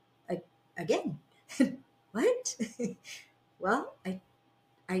surf again. What? Well,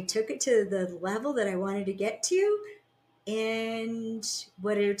 I took it to the level that I wanted to get to, and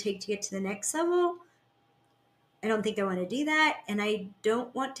what it would take to get to the next level, I don't think I want to do that, and I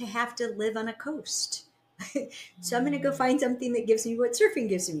don't want to have to live on a coast. So I'm going to go find something that gives me what surfing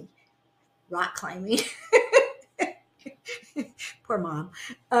gives me: rock climbing. Poor mom.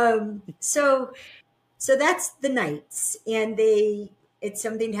 So that's the knights, and it's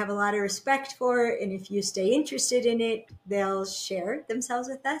something to have a lot of respect for, and if you stay interested in it, they'll share themselves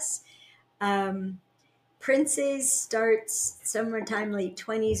with us. Princes starts somewhere time late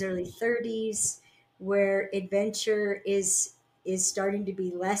 20s, early 30s, where adventure is starting to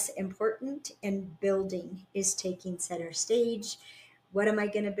be less important and building is taking center stage. What am I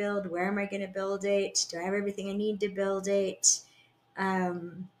going to build? Where am I going to build it? Do I have everything I need to build it?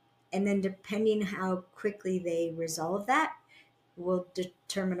 And then depending how quickly they resolve that will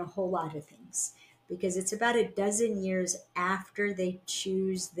determine a whole lot of things, because it's about a dozen years after they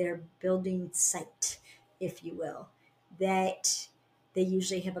choose their building site, if you will, that they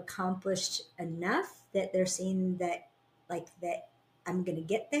usually have accomplished enough that they're seeing that, like, that I'm going to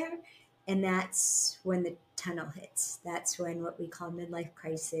get there. And that's when the tunnel hits. That's when what we call midlife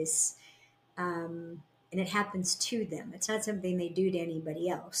crisis. And it happens to them. It's not something they do to anybody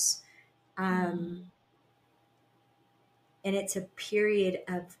else. And it's a period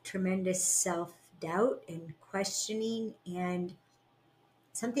of tremendous self-doubt and questioning. And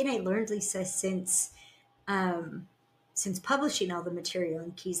something I learned, Lisa, since publishing all the material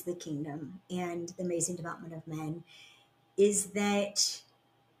in Keys to the Kingdom and The Amazing Development of Men, is that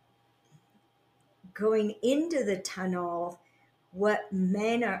going into the tunnel, what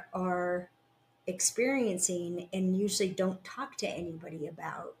men are experiencing and usually don't talk to anybody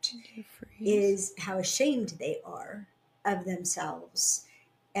about is how ashamed they are of themselves,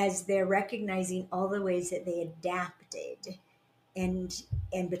 as they're recognizing all the ways that they adapted and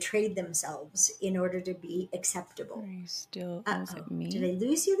betrayed themselves in order to be acceptable. Are you still? Uh Was oh, it me? did I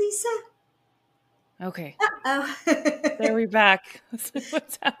lose you, Lisa? Okay. Oh, There we back.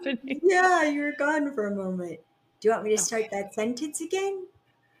 What's happening? yeah, you were gone for a moment. Do you want me to Okay. start that sentence again?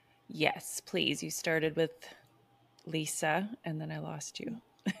 Yes, please. You started with Lisa and then I lost you.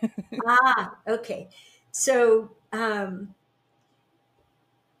 Ah, okay. So,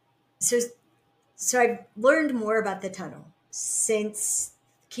 so, so I've learned more about the tunnel since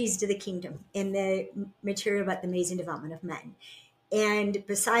Keys to the Kingdom and the material about the amazing development of men. And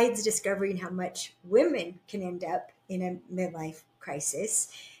besides discovering how much women can end up in a midlife crisis,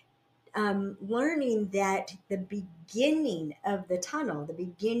 learning that the beginning of the tunnel, the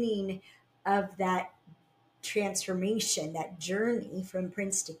beginning of that transformation, that journey from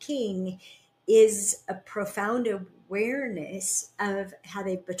prince to king, is a profound awareness of how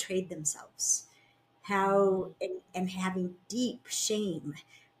they've betrayed themselves, how and having deep shame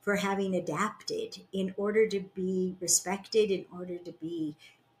for having adapted in order to be respected, in order to be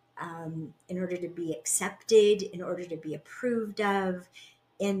accepted, in order to be approved of,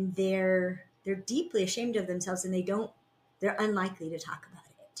 and they're deeply ashamed of themselves, and they're unlikely to talk about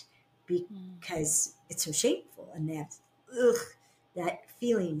it Mm. because it's so shameful, and they have ugh, that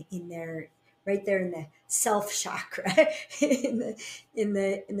feeling in their right there in the self chakra in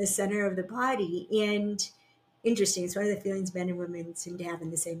the center of the body. And interesting, it's one of the feelings men and women seem to have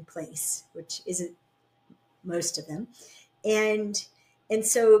in the same place, which isn't most of them. And and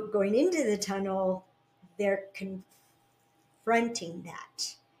so going into the tunnel, they're confronting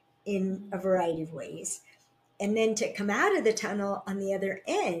that in a variety of ways. And then to come out of the tunnel on the other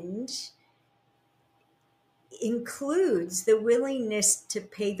end includes the willingness to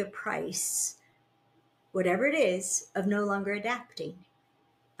pay the price, whatever it is, of no longer adapting.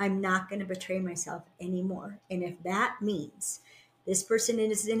 I'm not going to betray myself anymore. And if that means this person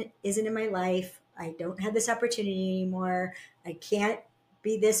isn't in my life, I don't have this opportunity anymore, I can't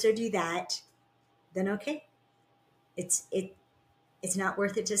be this or do that, then okay. It's not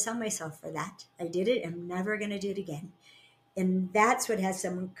worth it to sell myself for that. I did it. I'm never going to do it again. And that's what has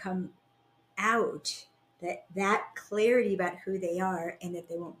someone come out, that clarity about who they are and that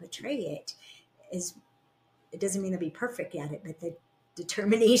they won't betray it is, it doesn't mean they'll be perfect at it, but the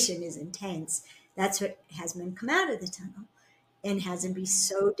determination is intense. That's what has them come out of the tunnel and has them be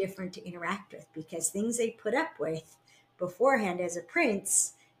so different to interact with, because things they put up with beforehand as a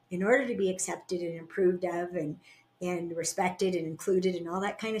prince in order to be accepted and approved of and respected and included and all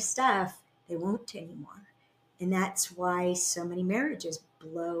that kind of stuff, they won't anymore. And that's why so many marriages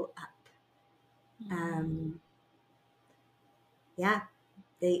blow up. um, yeah,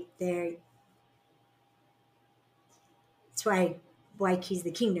 they're that's why Keys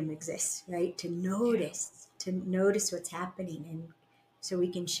the Kingdom exists, right? Yeah. To notice what's happening, and so we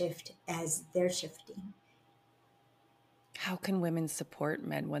can shift as they're shifting. How can women support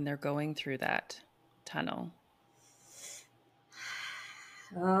men when they're going through that tunnel?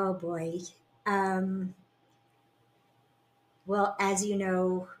 Oh boy. Um, well, as you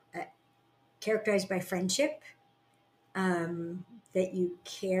know, characterized by friendship, um, that you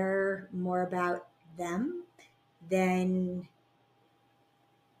care more about them than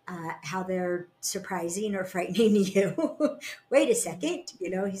how they're surprising or frightening you. Wait a Mm. second,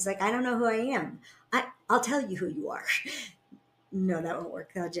 he's like, I don't know who I am. I'll tell you who you are. No, that won't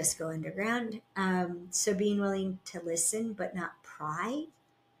work. They'll just go underground. So being willing to listen, but not pry.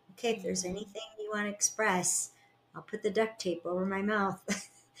 Okay, if there's Mhm. anything you want to express, I'll put the duct tape over my mouth,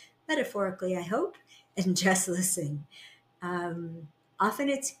 metaphorically, I hope, and just listen. Um, Often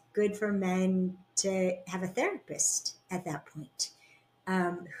it's good for men to have a therapist at that point,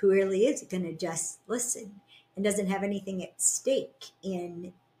 who really is going to just listen and doesn't have anything at stake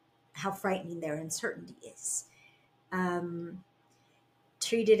in how frightening their uncertainty is. Um,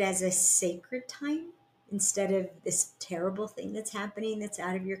 Treat it as a sacred time instead of this terrible thing that's happening that's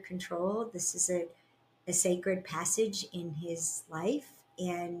out of your control. This is a sacred passage in his life.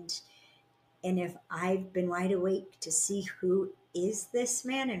 And if I've been wide awake to see who is this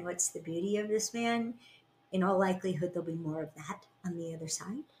man and what's the beauty of this man, in all likelihood there'll be more of that on the other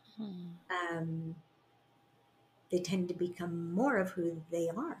side. Hmm. um, they tend to become more of who they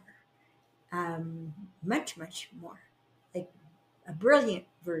are, much more, like a brilliant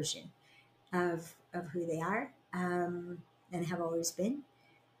version of who they are, and have always been.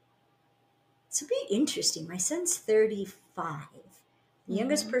 So it'll be interesting. My son's 35. The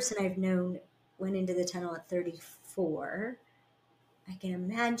youngest Mhm. person I've known went into the tunnel at 34. I can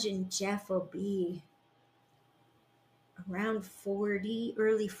imagine Jeff will be around 40,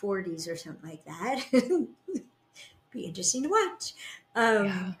 early 40s or something like that. Be interesting to watch.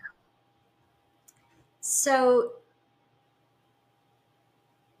 Yeah. Um, so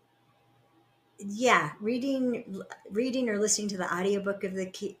Yeah, reading or listening to the audiobook of the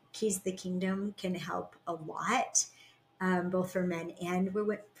Keys to the Kingdom can help a lot, both for men and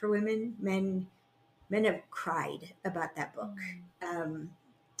for women. Men have cried about that book. Um,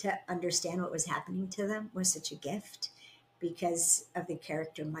 to understand what was happening to them was such a gift because of the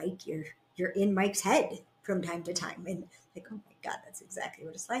character Mike. You're in Mike's head from time to time, and like, oh my God, that's exactly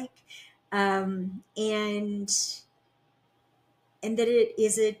what it's like. And that it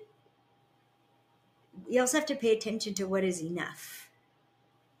is a. You also have to pay attention to what is enough.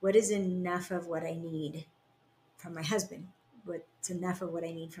 What is enough of what I need from my husband? What's enough of what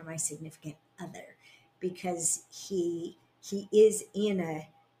I need from my significant other? Because he is in a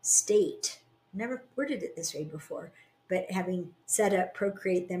state, never worded it this way before, but having set up,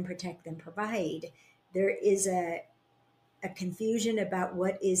 procreate, then protect, then provide, there is a confusion about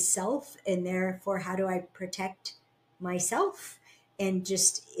what is self, and therefore how do I protect myself? And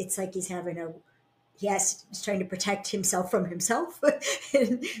just it's like he's trying to protect himself from himself.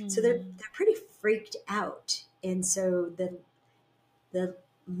 And so they're pretty freaked out. And so the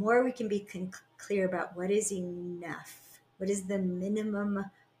more we can be clear about what is enough, what is the minimum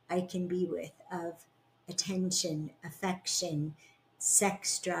I can be with of attention, affection,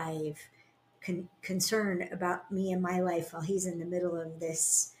 sex drive, concern about me and my life while he's in the middle of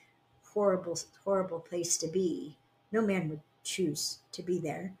this horrible, horrible place to be. No man would choose to be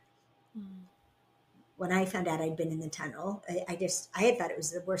there. When I found out I'd been in the tunnel, I had thought it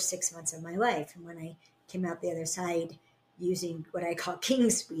was the worst 6 months of my life. And when I came out the other side using what I call king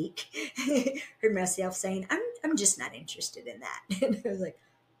speak, heard myself saying, I'm just not interested in that. And I was like,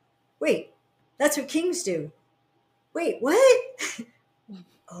 wait, that's what kings do. Wait, what?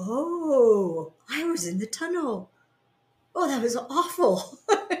 Oh, I was in the tunnel. Oh, that was awful.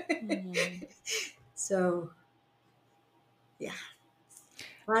 So, yeah,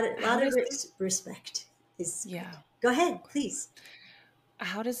 lot of respect is good. Yeah. Go ahead, please.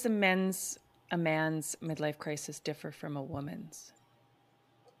 How does a man's midlife crisis differ from a woman's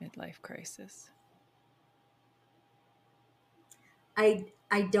midlife crisis? I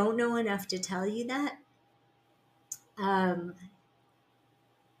don't know enough to tell you that. Um,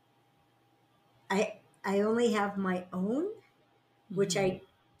 I only have my own, which I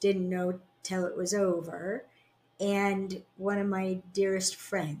didn't know till it was over. And one of my dearest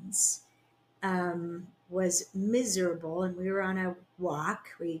friends was miserable, and we were on a walk.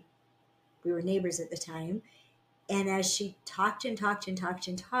 We were neighbors at the time, and as she talked and talked and talked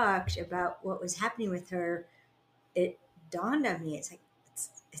and talked about what was happening with her, it dawned on me. It's like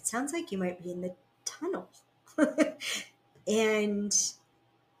it sounds like you might be in the tunnel. and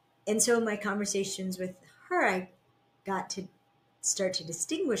and so in my conversations with her, I got to start to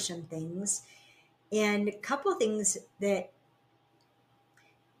distinguish some things, and a couple things that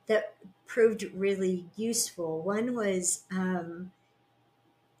proved really useful. One was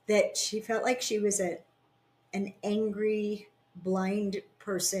that she felt like she was an angry, blind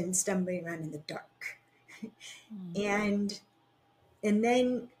person stumbling around in the dark, and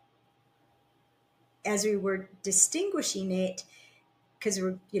then as we were distinguishing it, because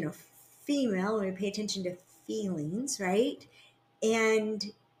we're female and we pay attention to feelings, right? And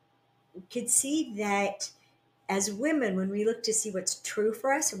we could see that as women, when we look to see what's true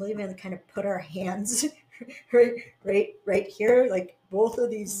for us, and we'll even kind of put our hands right here, like both of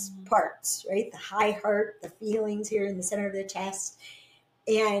these parts, right? The high heart, the feelings here in the center of the chest.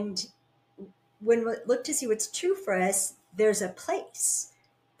 And when we look to see what's true for us, there's a place.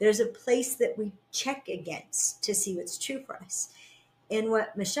 There's a place that we check against to see what's true for us. And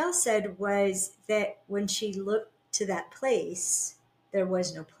what Michelle said was that when she looked to that place, there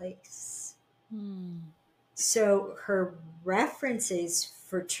was no place. So her references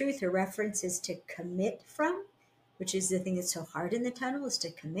for truth, her references to commit from, which is the thing that's so hard in the tunnel, is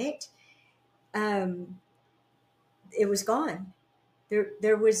to commit. It was gone.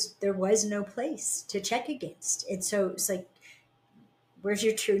 There was no place to check against. And so it's like, where's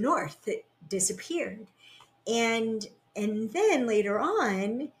your true north? It disappeared. And then later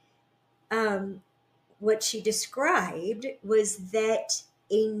on, what she described was that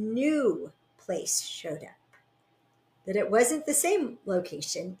a new place showed up. That it wasn't the same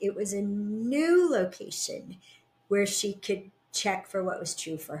location, it was a new location where she could check for what was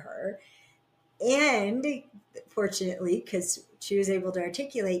true for her. And fortunately, because she was able to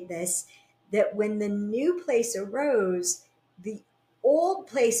articulate this, that when the new place arose, the old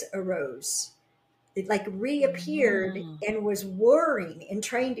place arose. It like reappeared and was worrying and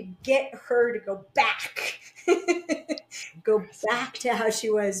trying to get her to go back, go back to how she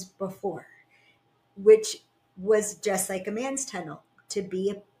was before, which was just like a man's tunnel, to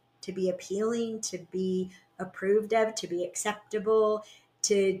be to be appealing, to be approved of, to be acceptable,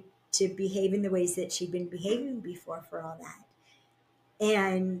 to behave in the ways that she'd been behaving before for all that.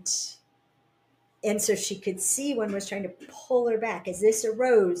 And so she could see one was trying to pull her back. As this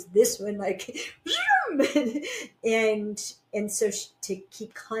arose, this one like, and so to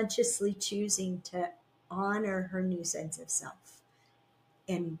keep consciously choosing to honor her new sense of self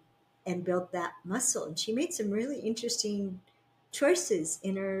and build that muscle. And she made some really interesting choices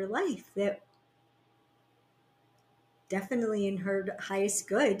in her life that definitely in her highest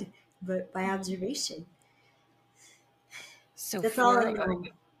good, but by observation. So That's all I know.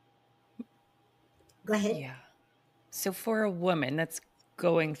 Go ahead. Yeah. So for a woman that's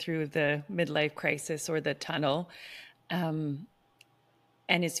going through the midlife crisis or the tunnel, and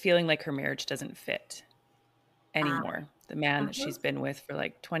is feeling like her marriage doesn't fit anymore, the man that she's been with for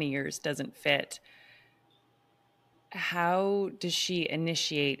like 20 years doesn't fit, how does she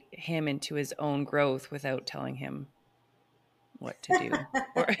initiate him into his own growth without telling him what to do?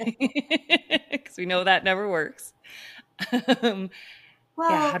 Because we know that never works.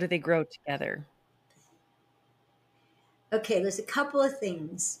 How do they grow together? Okay, there's a couple of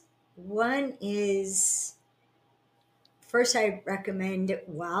things. One is, first, I recommend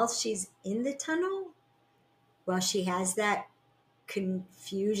while she's in the tunnel, while she has that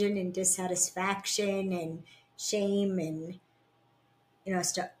confusion and dissatisfaction and shame, and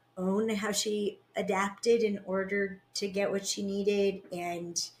has to own how she adapted in order to get what she needed,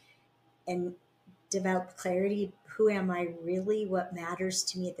 and develop clarity. Who am I really? What matters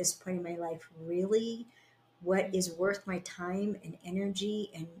to me at this point in my life really? What is worth my time and energy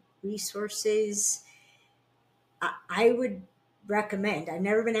and resources? I would recommend, I've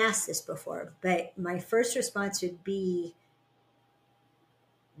never been asked this before, but my first response would be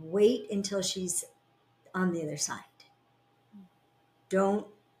wait until she's on the other side. Don't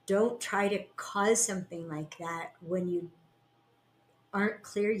try to cause something like that when you aren't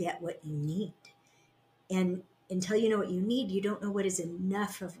clear yet what you need. And until you know what you need, you don't know what is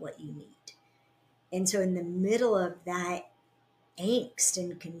enough of what you need. And so in the middle of that angst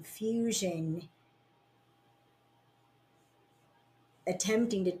and confusion,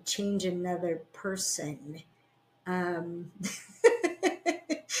 attempting to change another person,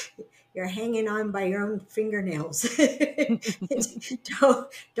 you're hanging on by your own fingernails.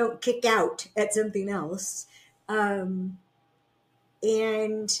 don't kick out at something else. And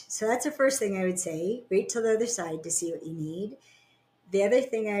so that's the first thing I would say. Wait till the other side to see what you need. The other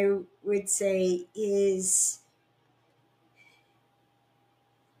thing I would say is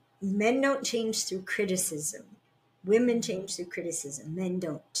men don't change through criticism. Women change through criticism. Men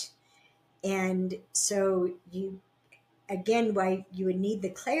don't. And so why you would need the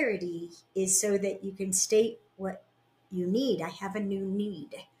clarity is so that you can state what you need. I have a new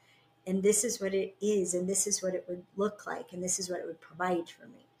need, and this is what it is, and this is what it would look like, and this is what it would provide for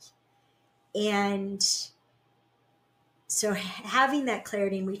me. And so having that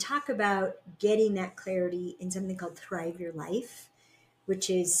clarity, and we talk about getting that clarity in something called Thrive Your Life, which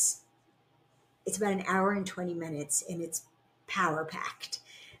is, it's about an hour and 20 minutes, and it's power packed.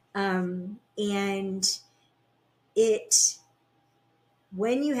 And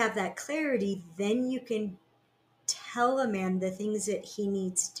when you have that clarity, then you can tell a man the things that he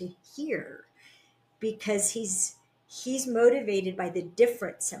needs to hear, because he's motivated by the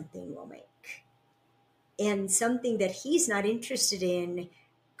difference something will make. And something that he's not interested in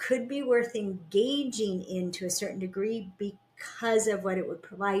could be worth engaging in to a certain degree because of what it would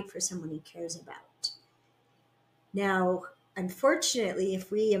provide for someone he cares about. Now, unfortunately,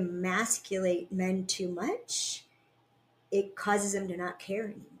 if we emasculate men too much, it causes them to not care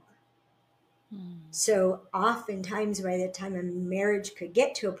anymore. So oftentimes by the time a marriage could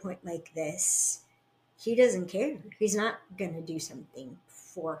get to a point like this, he doesn't care. He's not going to do something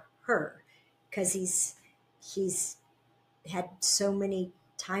for her because he's had so many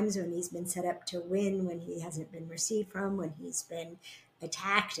times when he's been set up to win, when he hasn't been received from, when he's been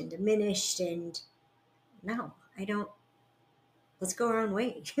attacked and diminished. And no, I don't. Let's go our own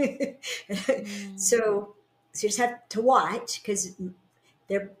way. So you just have to watch, because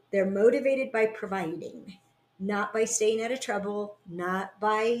they're motivated by providing, not by staying out of trouble, not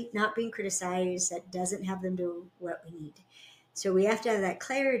by not being criticized. That doesn't have them do what we need. So we have to have that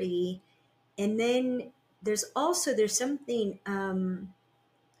clarity. And then there's something,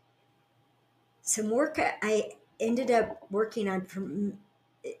 some work I ended up working on from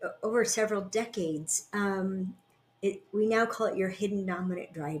over several decades. We now call it your hidden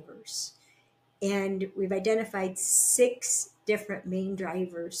dominant drivers. And we've identified 6 different main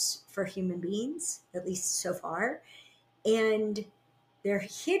drivers for human beings, at least so far. And they're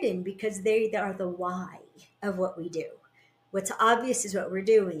hidden because they are the why of what we do. What's obvious is what we're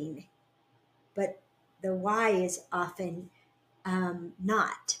doing, but the why is often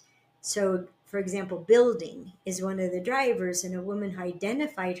not. So, for example, building is one of the drivers, and a woman who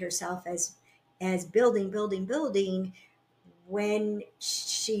identified herself as building, building, building, when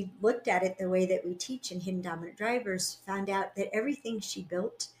she looked at it the way that we teach in Hidden Dominant Drivers, found out that everything she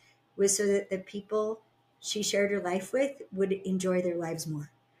built was so that the people she shared her life with would enjoy their lives more.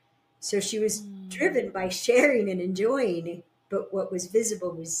 So she was driven by sharing and enjoying, but what was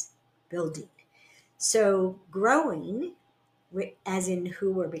visible was building. So growing, as in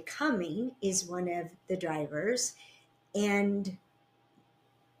who we're becoming, is one of the drivers. And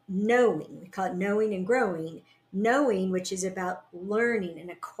knowing, we call it knowing and growing. Knowing, which is about learning and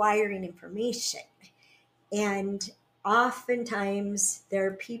acquiring information. And oftentimes there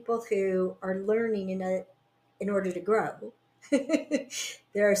are people who are learning in order to grow.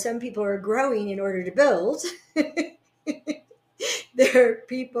 There are some people who are growing in order to build. There are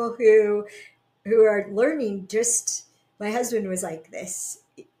people who are learning. Just, my husband was like this.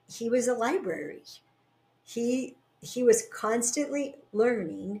 He was a library. He was constantly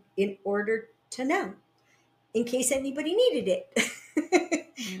learning in order to know, in case anybody needed it.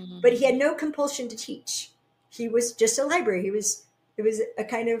 But he had no compulsion to teach. He was just a library. It was a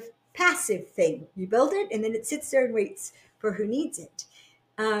kind of passive thing. You build it and then it sits there and waits for who needs it.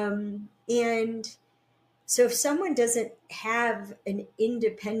 And so if someone doesn't have an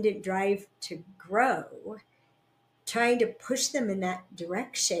independent drive to grow, trying to push them in that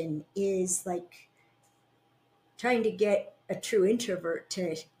direction is like trying to get a true introvert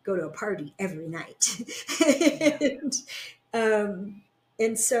to go to a party every night.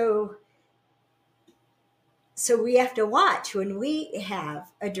 And so we have to watch when we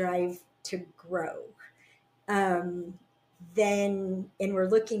have a drive to grow. Then, and we're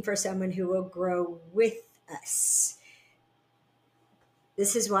looking for someone who will grow with us.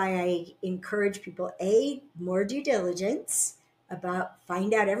 This is why I encourage people, more due diligence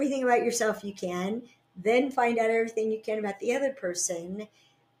find out everything about yourself you can, then find out everything you can about the other person.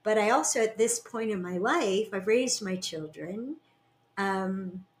 But I also, at this point in my life, I've raised my children.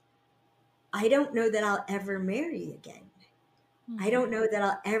 I don't know that I'll ever marry again. I don't know that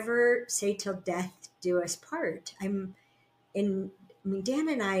I'll ever say till death do us part. Dan and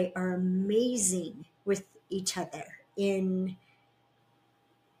I are amazing with each other. There's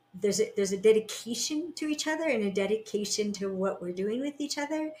a dedication to each other and a dedication to what we're doing with each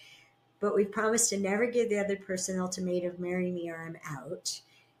other. But we promised to never give the other person an ultimatum, marry me or I'm out.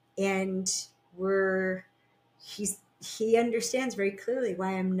 And he understands very clearly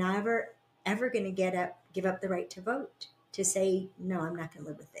why I'm never ever going to give up the right to vote, to say, no, I'm not going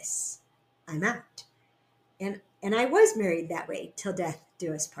to live with this. I'm out. And I was married that way till death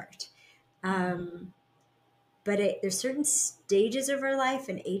do us part. But there's certain stages of our life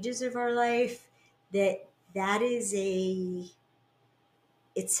and ages of our life that is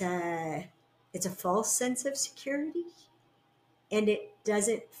it's a false sense of security, and it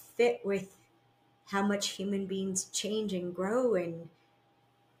doesn't fit with how much human beings change and grow. And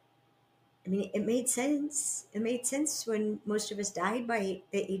it made sense. It made sense when most of us died by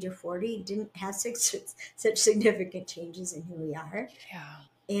the age of 40 and didn't have such significant changes in who we are. Yeah.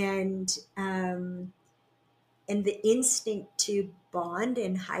 And the instinct to bond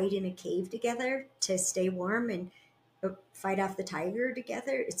and hide in a cave together to stay warm and fight off the tiger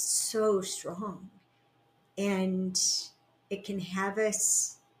together, it's so strong. And it can have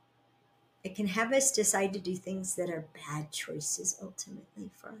us decide to do things that are bad choices ultimately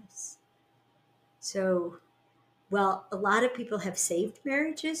for us. So, well, a lot of people have saved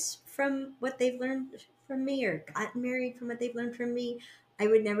marriages from what they've learned from me, or gotten married from what they've learned from me. I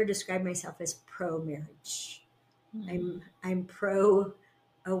would never describe myself as pro-marriage. I'm pro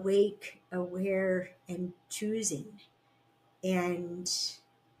awake, aware, and choosing, and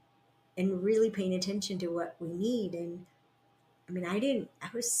really paying attention to what we need. And I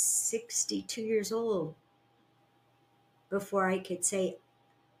was 62 years old before I could say,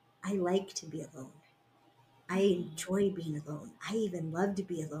 I like to be alone. I enjoy being alone. I even love to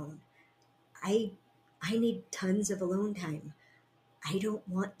be alone. I need tons of alone time. I don't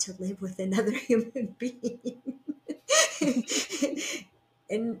want to live with another human being.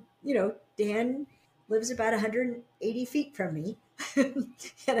 And, Dan lives about 180 feet from me, and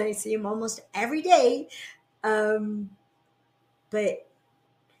I see him almost every day. But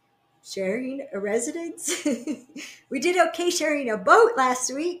sharing a residence, we did okay sharing a boat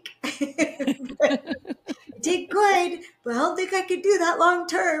last week. Did good, but I don't think I could do that long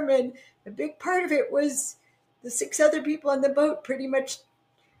term. And a big part of it was the 6 other people on the boat pretty much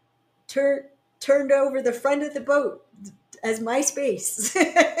turned over the front of the boat as my space.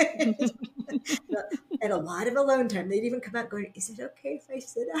 And a lot of alone time. They'd even come out going, "Is it okay if I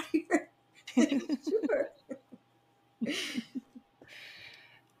sit out here?" Sure.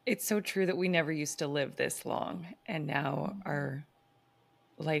 It's so true that we never used to live this long, and now our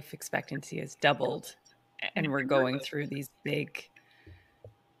life expectancy has doubled, and we're going through these big,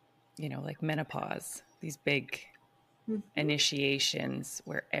 like menopause, these big initiations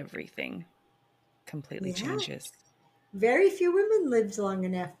where everything completely Yeah. changes. Very few women lived long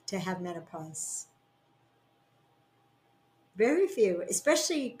enough to have menopause. Very few,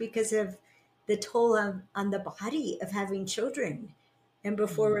 especially because of the toll on the body of having children. And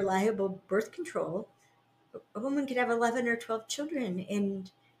before reliable birth control, a woman could have 11 or 12 children,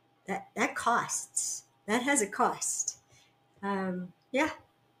 and that costs. That has a cost. Yeah,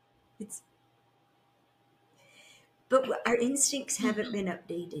 it's but our instincts haven't been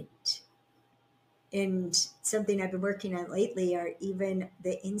updated. And something I've been working on lately are even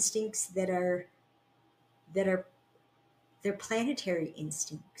the instincts that are they're planetary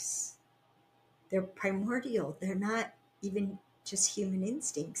instincts. They're primordial. They're not even just human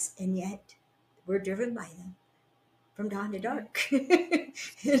instincts, and yet we're driven by them from dawn to dark.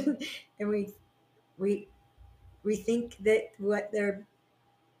 and we we think that what they're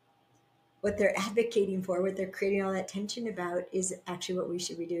advocating for, what they're creating all that tension about, is actually what we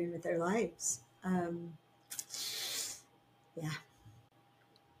should be doing with our lives. Yeah.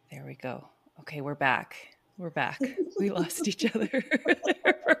 There we go. Okay, we're back. We're back. We lost each other there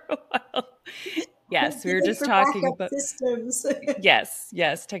for a while. Yes, we were Yay just for talking backup about, systems.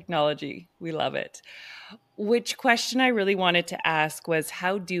 yes, technology. We love it. Which question I really wanted to ask was,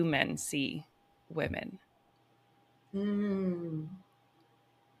 how do men see women? mm.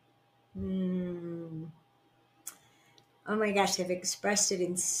 Mm. Oh my gosh, they've expressed it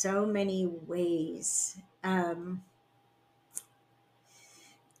in so many ways.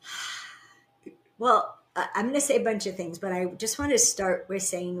 Well, I'm going to say a bunch of things, but I just want to start with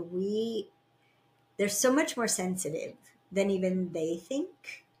saying they're so much more sensitive than even they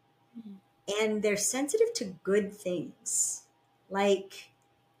think. And they're sensitive to good things. Like,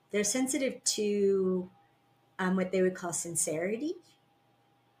 they're sensitive to what they would call sincerity.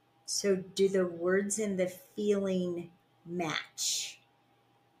 So, do the words and the feeling match?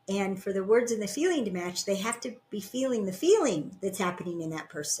 And for the words and the feeling to match, they have to be feeling the feeling that's happening in that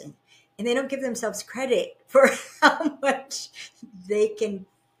person. And they don't give themselves credit for how much they can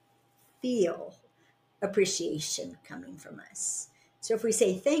feel appreciation coming from us. So if we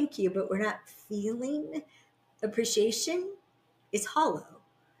say thank you, but we're not feeling appreciation, it's hollow.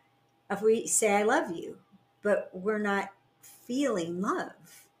 If we say I love you, but we're not feeling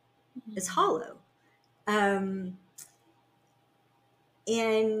love, it's hollow. And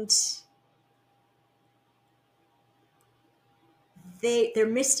they're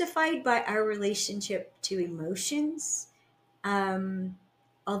mystified by our relationship to emotions,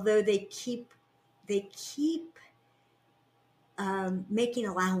 although they keep making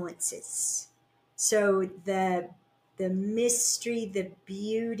allowances. So the mystery, the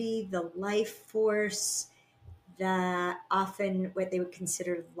beauty, the life force, the often what they would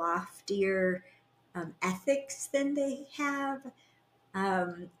consider loftier ethics than they have,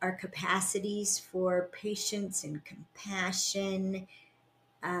 our capacities for patience and compassion,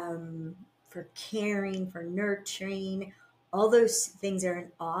 for caring, for nurturing, all those things are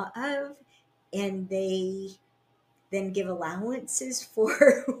in awe of, and they then give allowances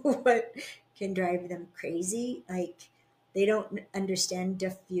for what can drive them crazy. Like, they don't understand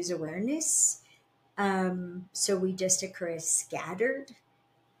diffuse awareness. So we just occur as scattered,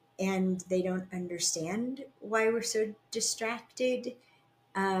 and they don't understand why we're so distracted.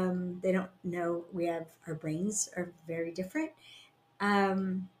 They don't know our brains are very different.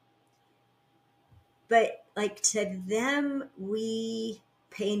 Um, but like, to them, we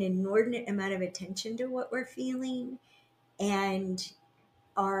pay an inordinate amount of attention to what we're feeling, and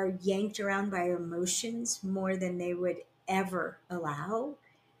are yanked around by our emotions more than they would ever allow.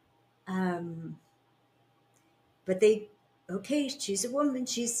 Um, but okay, she's a woman,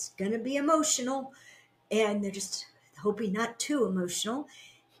 she's gonna be emotional, and they're just hoping not too emotional.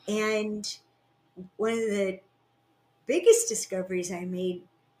 And one of the biggest discoveries I made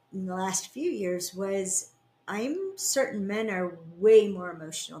in the last few years was, I'm certain men are way more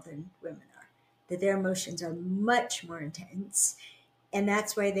emotional than women are, that their emotions are much more intense. And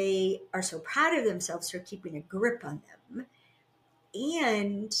that's why they are so proud of themselves for keeping a grip on them.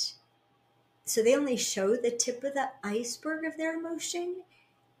 And so they only show the tip of the iceberg of their emotion.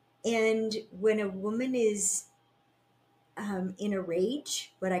 And when a woman is in a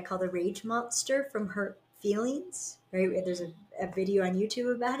rage, what I call the rage monster from Hurt Feelings, right? There's a video on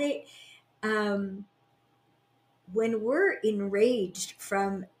YouTube about it. Um, when we're enraged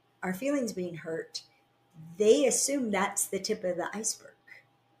from our feelings being hurt, they assume that's the tip of the iceberg.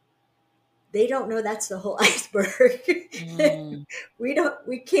 They don't know that's the whole iceberg. Mm.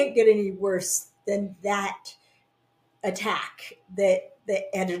 We can't get any worse than that attack that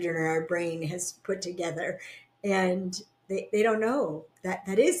the editor in our brain has put together. And they don't know that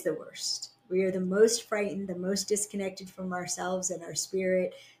that is the worst. We are the most frightened, the most disconnected from ourselves and our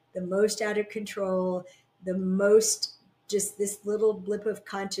spirit, the most out of control, the most just this little blip of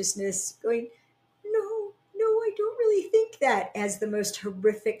consciousness going, no, no, I don't really think that, as the most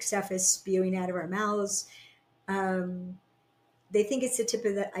horrific stuff is spewing out of our mouths. They think it's the tip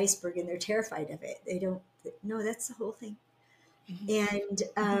of the iceberg and they're terrified of it. They don't, no, that's the whole thing. And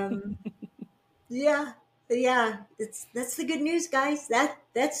yeah, yeah, that's the good news, guys.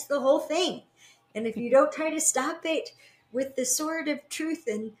 That's the whole thing. And if you don't try to stop it with the sword of truth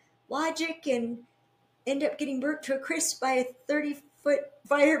and logic and end up getting burnt to a crisp by a 30-foot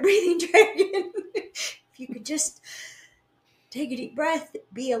fire-breathing dragon, if you could just take a deep breath,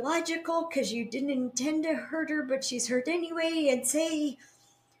 be illogical because you didn't intend to hurt her, but she's hurt anyway, and say,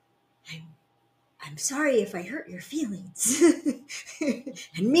 I'm sorry if I hurt your feelings.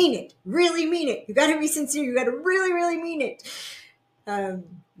 And mean it, really mean it. You got to be sincere. You got to really, really mean it.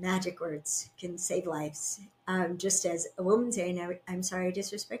 Magic words can save lives. Just as a woman saying, I'm sorry I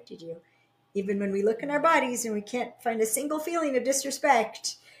disrespected you. Even when we look in our bodies and we can't find a single feeling of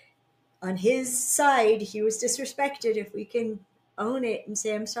disrespect, on his side, he was disrespected. If we can own it and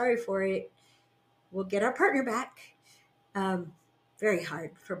say, I'm sorry for it, we'll get our partner back. Very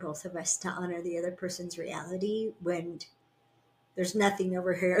hard for both of us to honor the other person's reality when there's nothing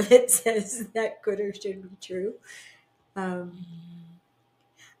over here that says that could or should be true. I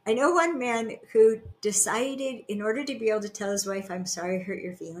know one man who decided, in order to be able to tell his wife, I'm sorry I hurt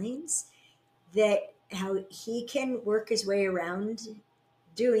your feelings, that how he can work his way around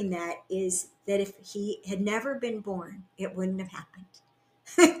doing that is that if he had never been born, it wouldn't have happened.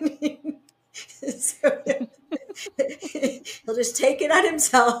 So he'll just take it on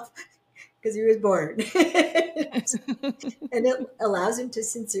himself because he was born. And it allows him to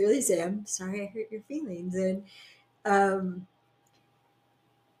sincerely say, I'm sorry I hurt your feelings. And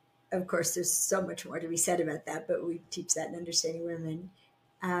of course, there's so much more to be said about that, but we teach that in Understanding Women.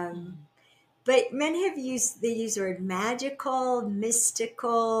 But men have they use the word magical,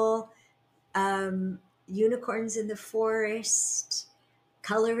 mystical, unicorns in the forest,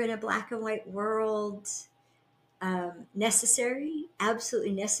 color in a black and white world, necessary,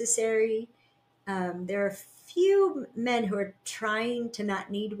 absolutely necessary. There are a few men who are trying to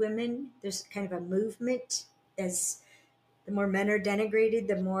not need women. There's kind of a movement as the more men are denigrated,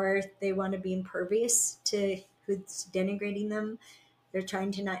 the more they want to be impervious to who's denigrating them. They're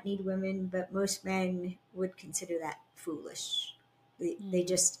trying to not need women, but most men would consider that foolish. They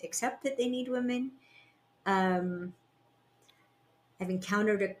just accept that they need women. I've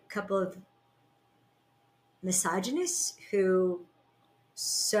encountered a couple of misogynists who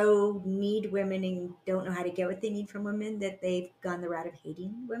so need women and don't know how to get what they need from women that they've gone the route of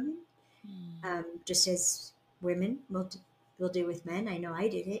hating women, just as women will do with men. I know I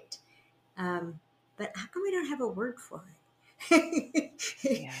did it. But how come we don't have a word for it?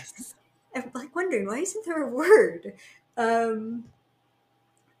 Yes. I'm like wondering, why isn't there a word?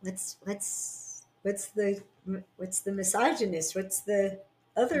 What's the misogynist? What's the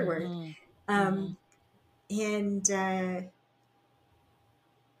other word? And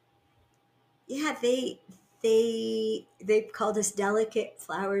yeah, they've called us delicate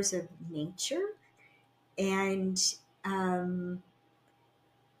flowers of nature, and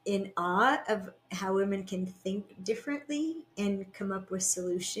in awe of how women can think differently and come up with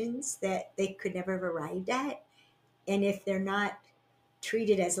solutions that they could never have arrived at. And if they're not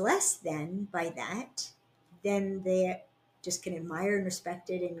treated as less than by that, then they just can admire and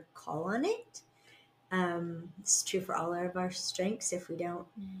respect it and call on it. It's true for all of our strengths. If we don't,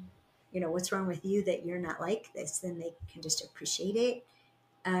 what's wrong with you that you're not like this, then they can just appreciate it.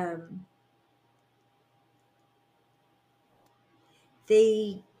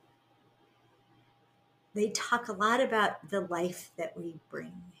 They talk a lot about the life that we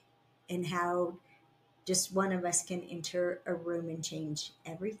bring and how just one of us can enter a room and change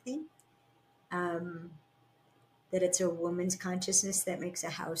everything. That it's a woman's consciousness that makes a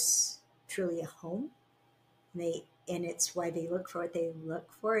house truly a home. And it's why they look for what they look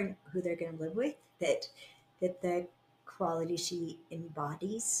for and who they're going to live with. That the qualities she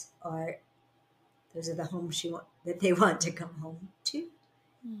embodies are those are the homes that they want to come home to.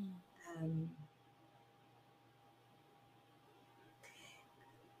 Um,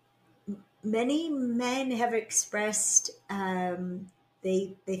 Many men have expressed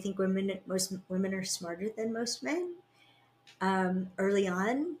they think most women are smarter than most men. Early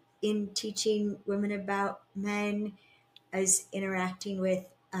on in teaching women about men, as interacting with,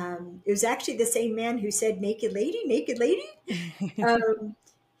 it was actually the same man who said naked lady, naked lady.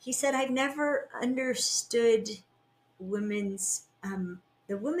 He said, I've never understood women's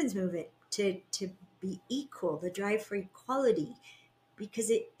the women's movement to be equal, the drive for equality, because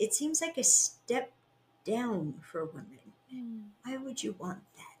it seems like a step down for women. Why would you want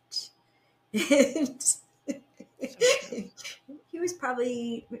that? So true. He was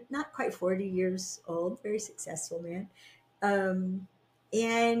probably not quite 40 years old, very successful man.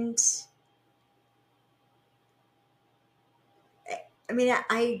 And I mean,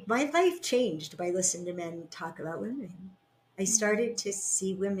 my life changed by listening to men talk about women. I started to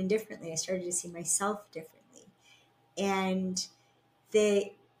see women differently. I started to see myself differently. And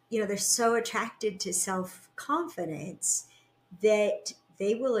they're so attracted to self-confidence that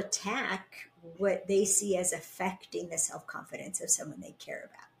they will attack what they see as affecting the self-confidence of someone they care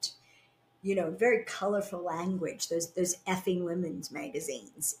about. Very colorful language, those effing women's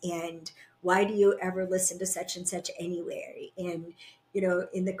magazines. And why do you ever listen to such and such anywhere? And,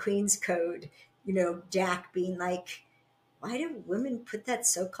 in the Queen's Code, Jack being like, why do women put that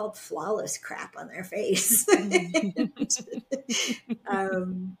so-called flawless crap on their face?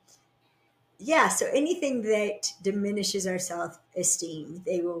 um, yeah, so anything that diminishes our self-esteem,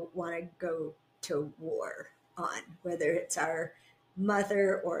 they will want to go to war on, whether it's our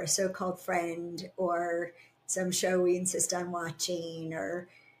mother or a so-called friend or some show we insist on watching, or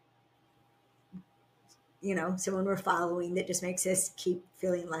someone we're following that just makes us keep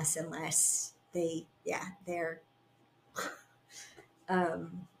feeling less and less. They're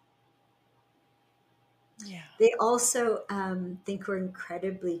um, Yeah. they also think we're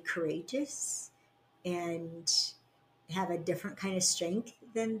incredibly courageous and have a different kind of strength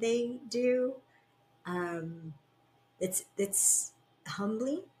than they do. Um, it's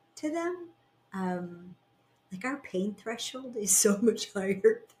humbling to them. Um, like our pain threshold is so much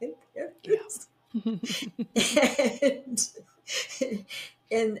higher than theirs. and,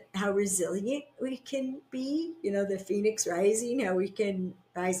 and how resilient we can be, the phoenix rising, how we can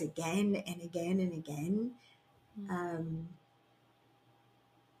rise again and again and again. Um,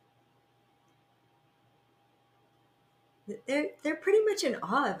 they're pretty much in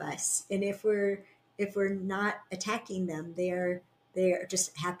awe of us, and if we're not attacking them, they're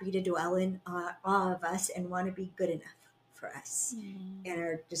just happy to dwell in awe of us and want to be good enough for us, and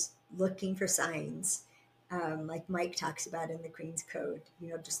are just looking for signs, like Mike talks about in the Queen's Code.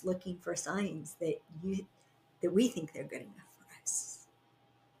 Just looking for signs that we think they're good enough for us.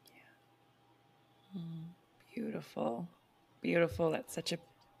 Beautiful. Beautiful. That's such a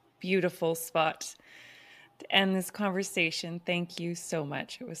beautiful spot to end this conversation. Thank you so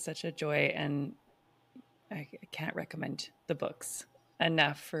much. It was such a joy, and I can't recommend the books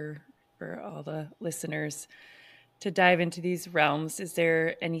enough for all the listeners to dive into these realms. Is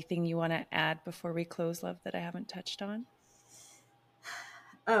there anything you want to add before we close, love, that I haven't touched on?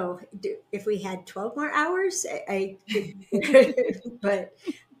 Oh, if we had 12 more hours, I could, but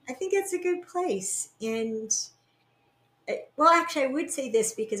I think it's a good place. And well, actually, I would say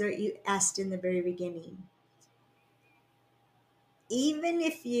this because what you asked in the very beginning. Even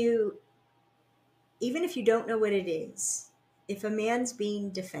if you, even if you don't know what it is, if a man's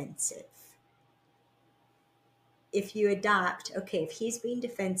being defensive, if you adopt, okay, if he's being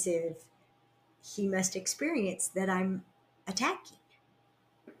defensive, he must experience that I'm attacking.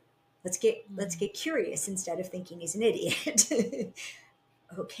 Let's get curious instead of thinking he's an idiot.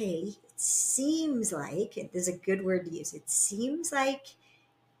 Okay, it seems like, and there's a good word to use, it seems like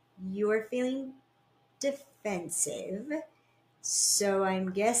you're feeling defensive. So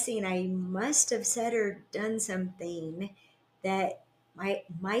I'm guessing I must have said or done something that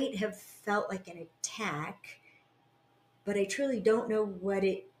might have felt like an attack, but I truly don't know what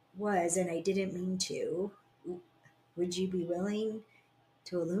it was and I didn't mean to. Would you be willing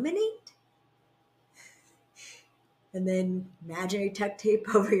to illuminate? And then imaginary tuck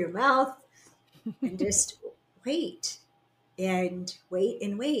tape over your mouth and just wait and wait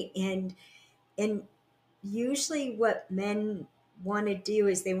and wait. And usually what men want to do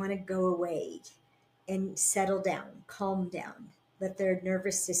is they want to go away and settle down, calm down, let their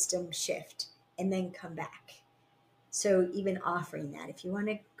nervous system shift, and then come back. So even offering that, if you want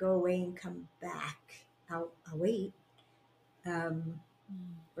to go away and come back, I'll wait.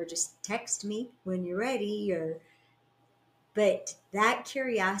 or just text me when you're ready. But that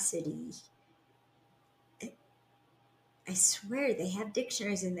curiosity, I swear they have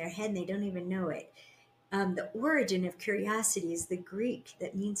dictionaries in their head and they don't even know it. The origin of curiosity is the Greek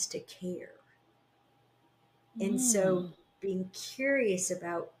that means to care. And so being curious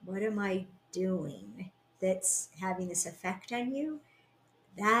about what am I doing that's having this effect on you,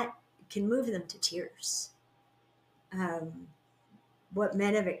 that can move them to tears. What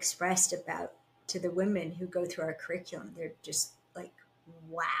men have expressed about to the women who go through our curriculum, they're just like,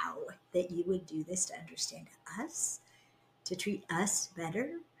 wow, that you would do this to understand us, to treat us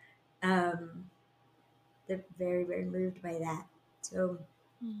better. They're very, very moved by that. So,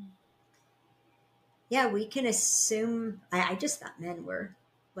 yeah, we can assume. I just thought men were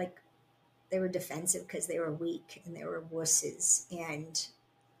like, they were defensive because they were weak and they were wusses. And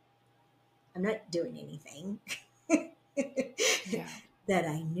I'm not doing anything that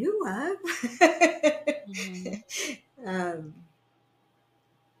I knew of.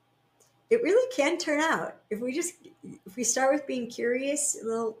 It really can turn out if we start with being curious, a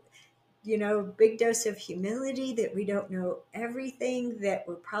little, big dose of humility that we don't know everything, that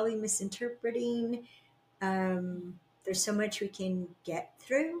we're probably misinterpreting. There's so much we can get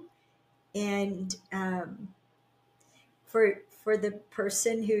through, and for the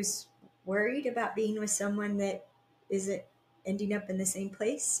person who's worried about being with someone that isn't ending up in the same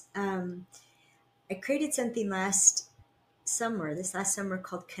place, I created something this last summer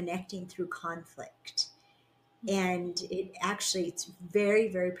called Connecting Through Conflict. And it's very,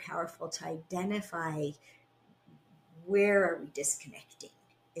 very powerful to identify, where are we disconnecting?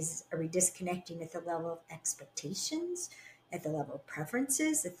 Are we disconnecting at the level of expectations, at the level of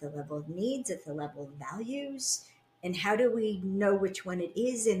preferences, at the level of needs, at the level of values? And how do we know which one it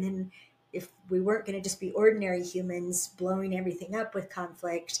is? And then if we weren't going to just be ordinary humans blowing everything up with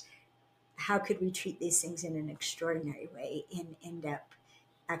conflict, how could we treat these things in an extraordinary way and end up,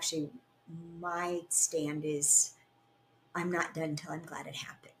 actually, my stand is, I'm not done until I'm glad it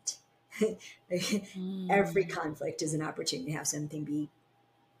happened. Every conflict is an opportunity to have something be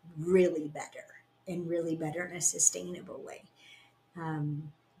really better in a sustainable way.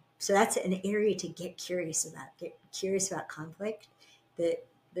 So that's an area to get curious about conflict, that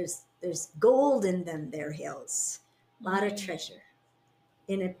there's gold in them, there hills, a lot of treasure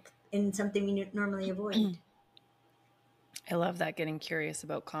in something you normally avoid. I love that, getting curious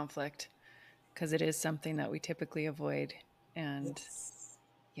about conflict, because it is something that we typically avoid. And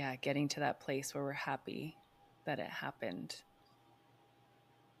getting to that place where we're happy that it happened.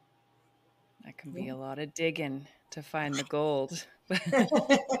 That can be a lot of digging to find the gold.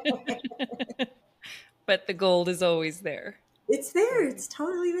 But the gold is always there. It's there. It's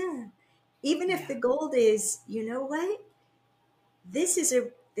totally there. Even if the gold is, you know what? This is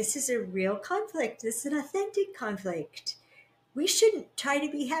a real conflict. This is an authentic conflict. We shouldn't try to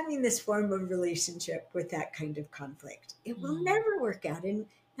be having this form of relationship with that kind of conflict. It will never work out. And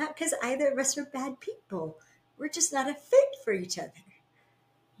not because either of us are bad people. We're just not a fit for each other.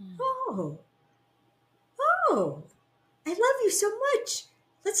 Oh, I love you so much.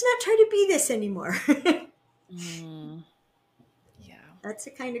 Let's not try to be this anymore. That's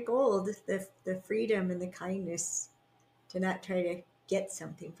the kind of gold, the freedom and the kindness to not try to get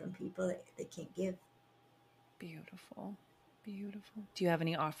something from people that they can't give. Beautiful. Beautiful. Do you have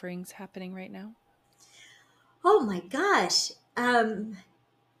any offerings happening right now? Oh my gosh.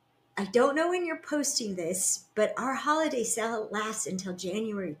 I don't know when you're posting this, but our holiday sale lasts until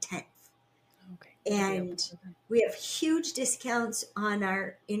January 10th. Okay. And we have huge discounts on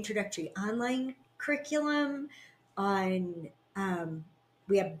our introductory online curriculum.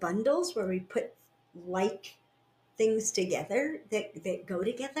 We have bundles where we put things together that go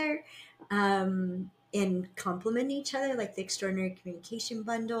together and complement each other, like the Extraordinary Communication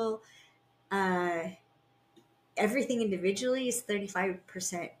Bundle. Everything individually is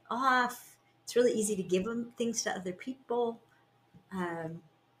 35% off. It's really easy to give them things to other people.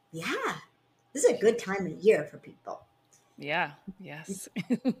 This is a good time of year for people. Yeah. Yes.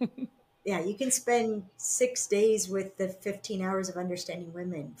 You can spend 6 days with the 15 hours of Understanding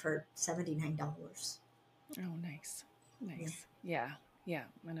Women for $79. Oh, nice. Yeah.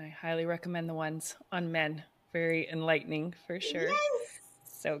 And I highly recommend the ones on men. Very enlightening, for sure. Yes.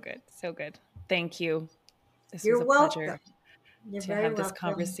 So good. Thank you. You're was a welcome. pleasure You're to very have this welcome.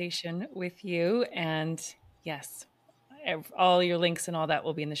 conversation with you. And yes, all your links and all that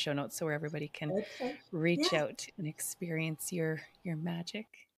will be in the show notes, so where everybody can reach out and experience your magic.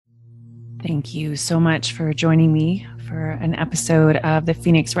 Thank you so much for joining me for an episode of the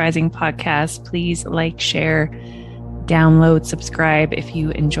Phoenix Rising podcast. Please like, share, download, subscribe if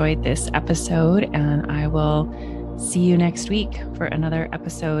you enjoyed this episode, and I will see you next week for another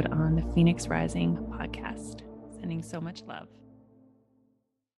episode on the Phoenix Rising podcast. Sending so much love.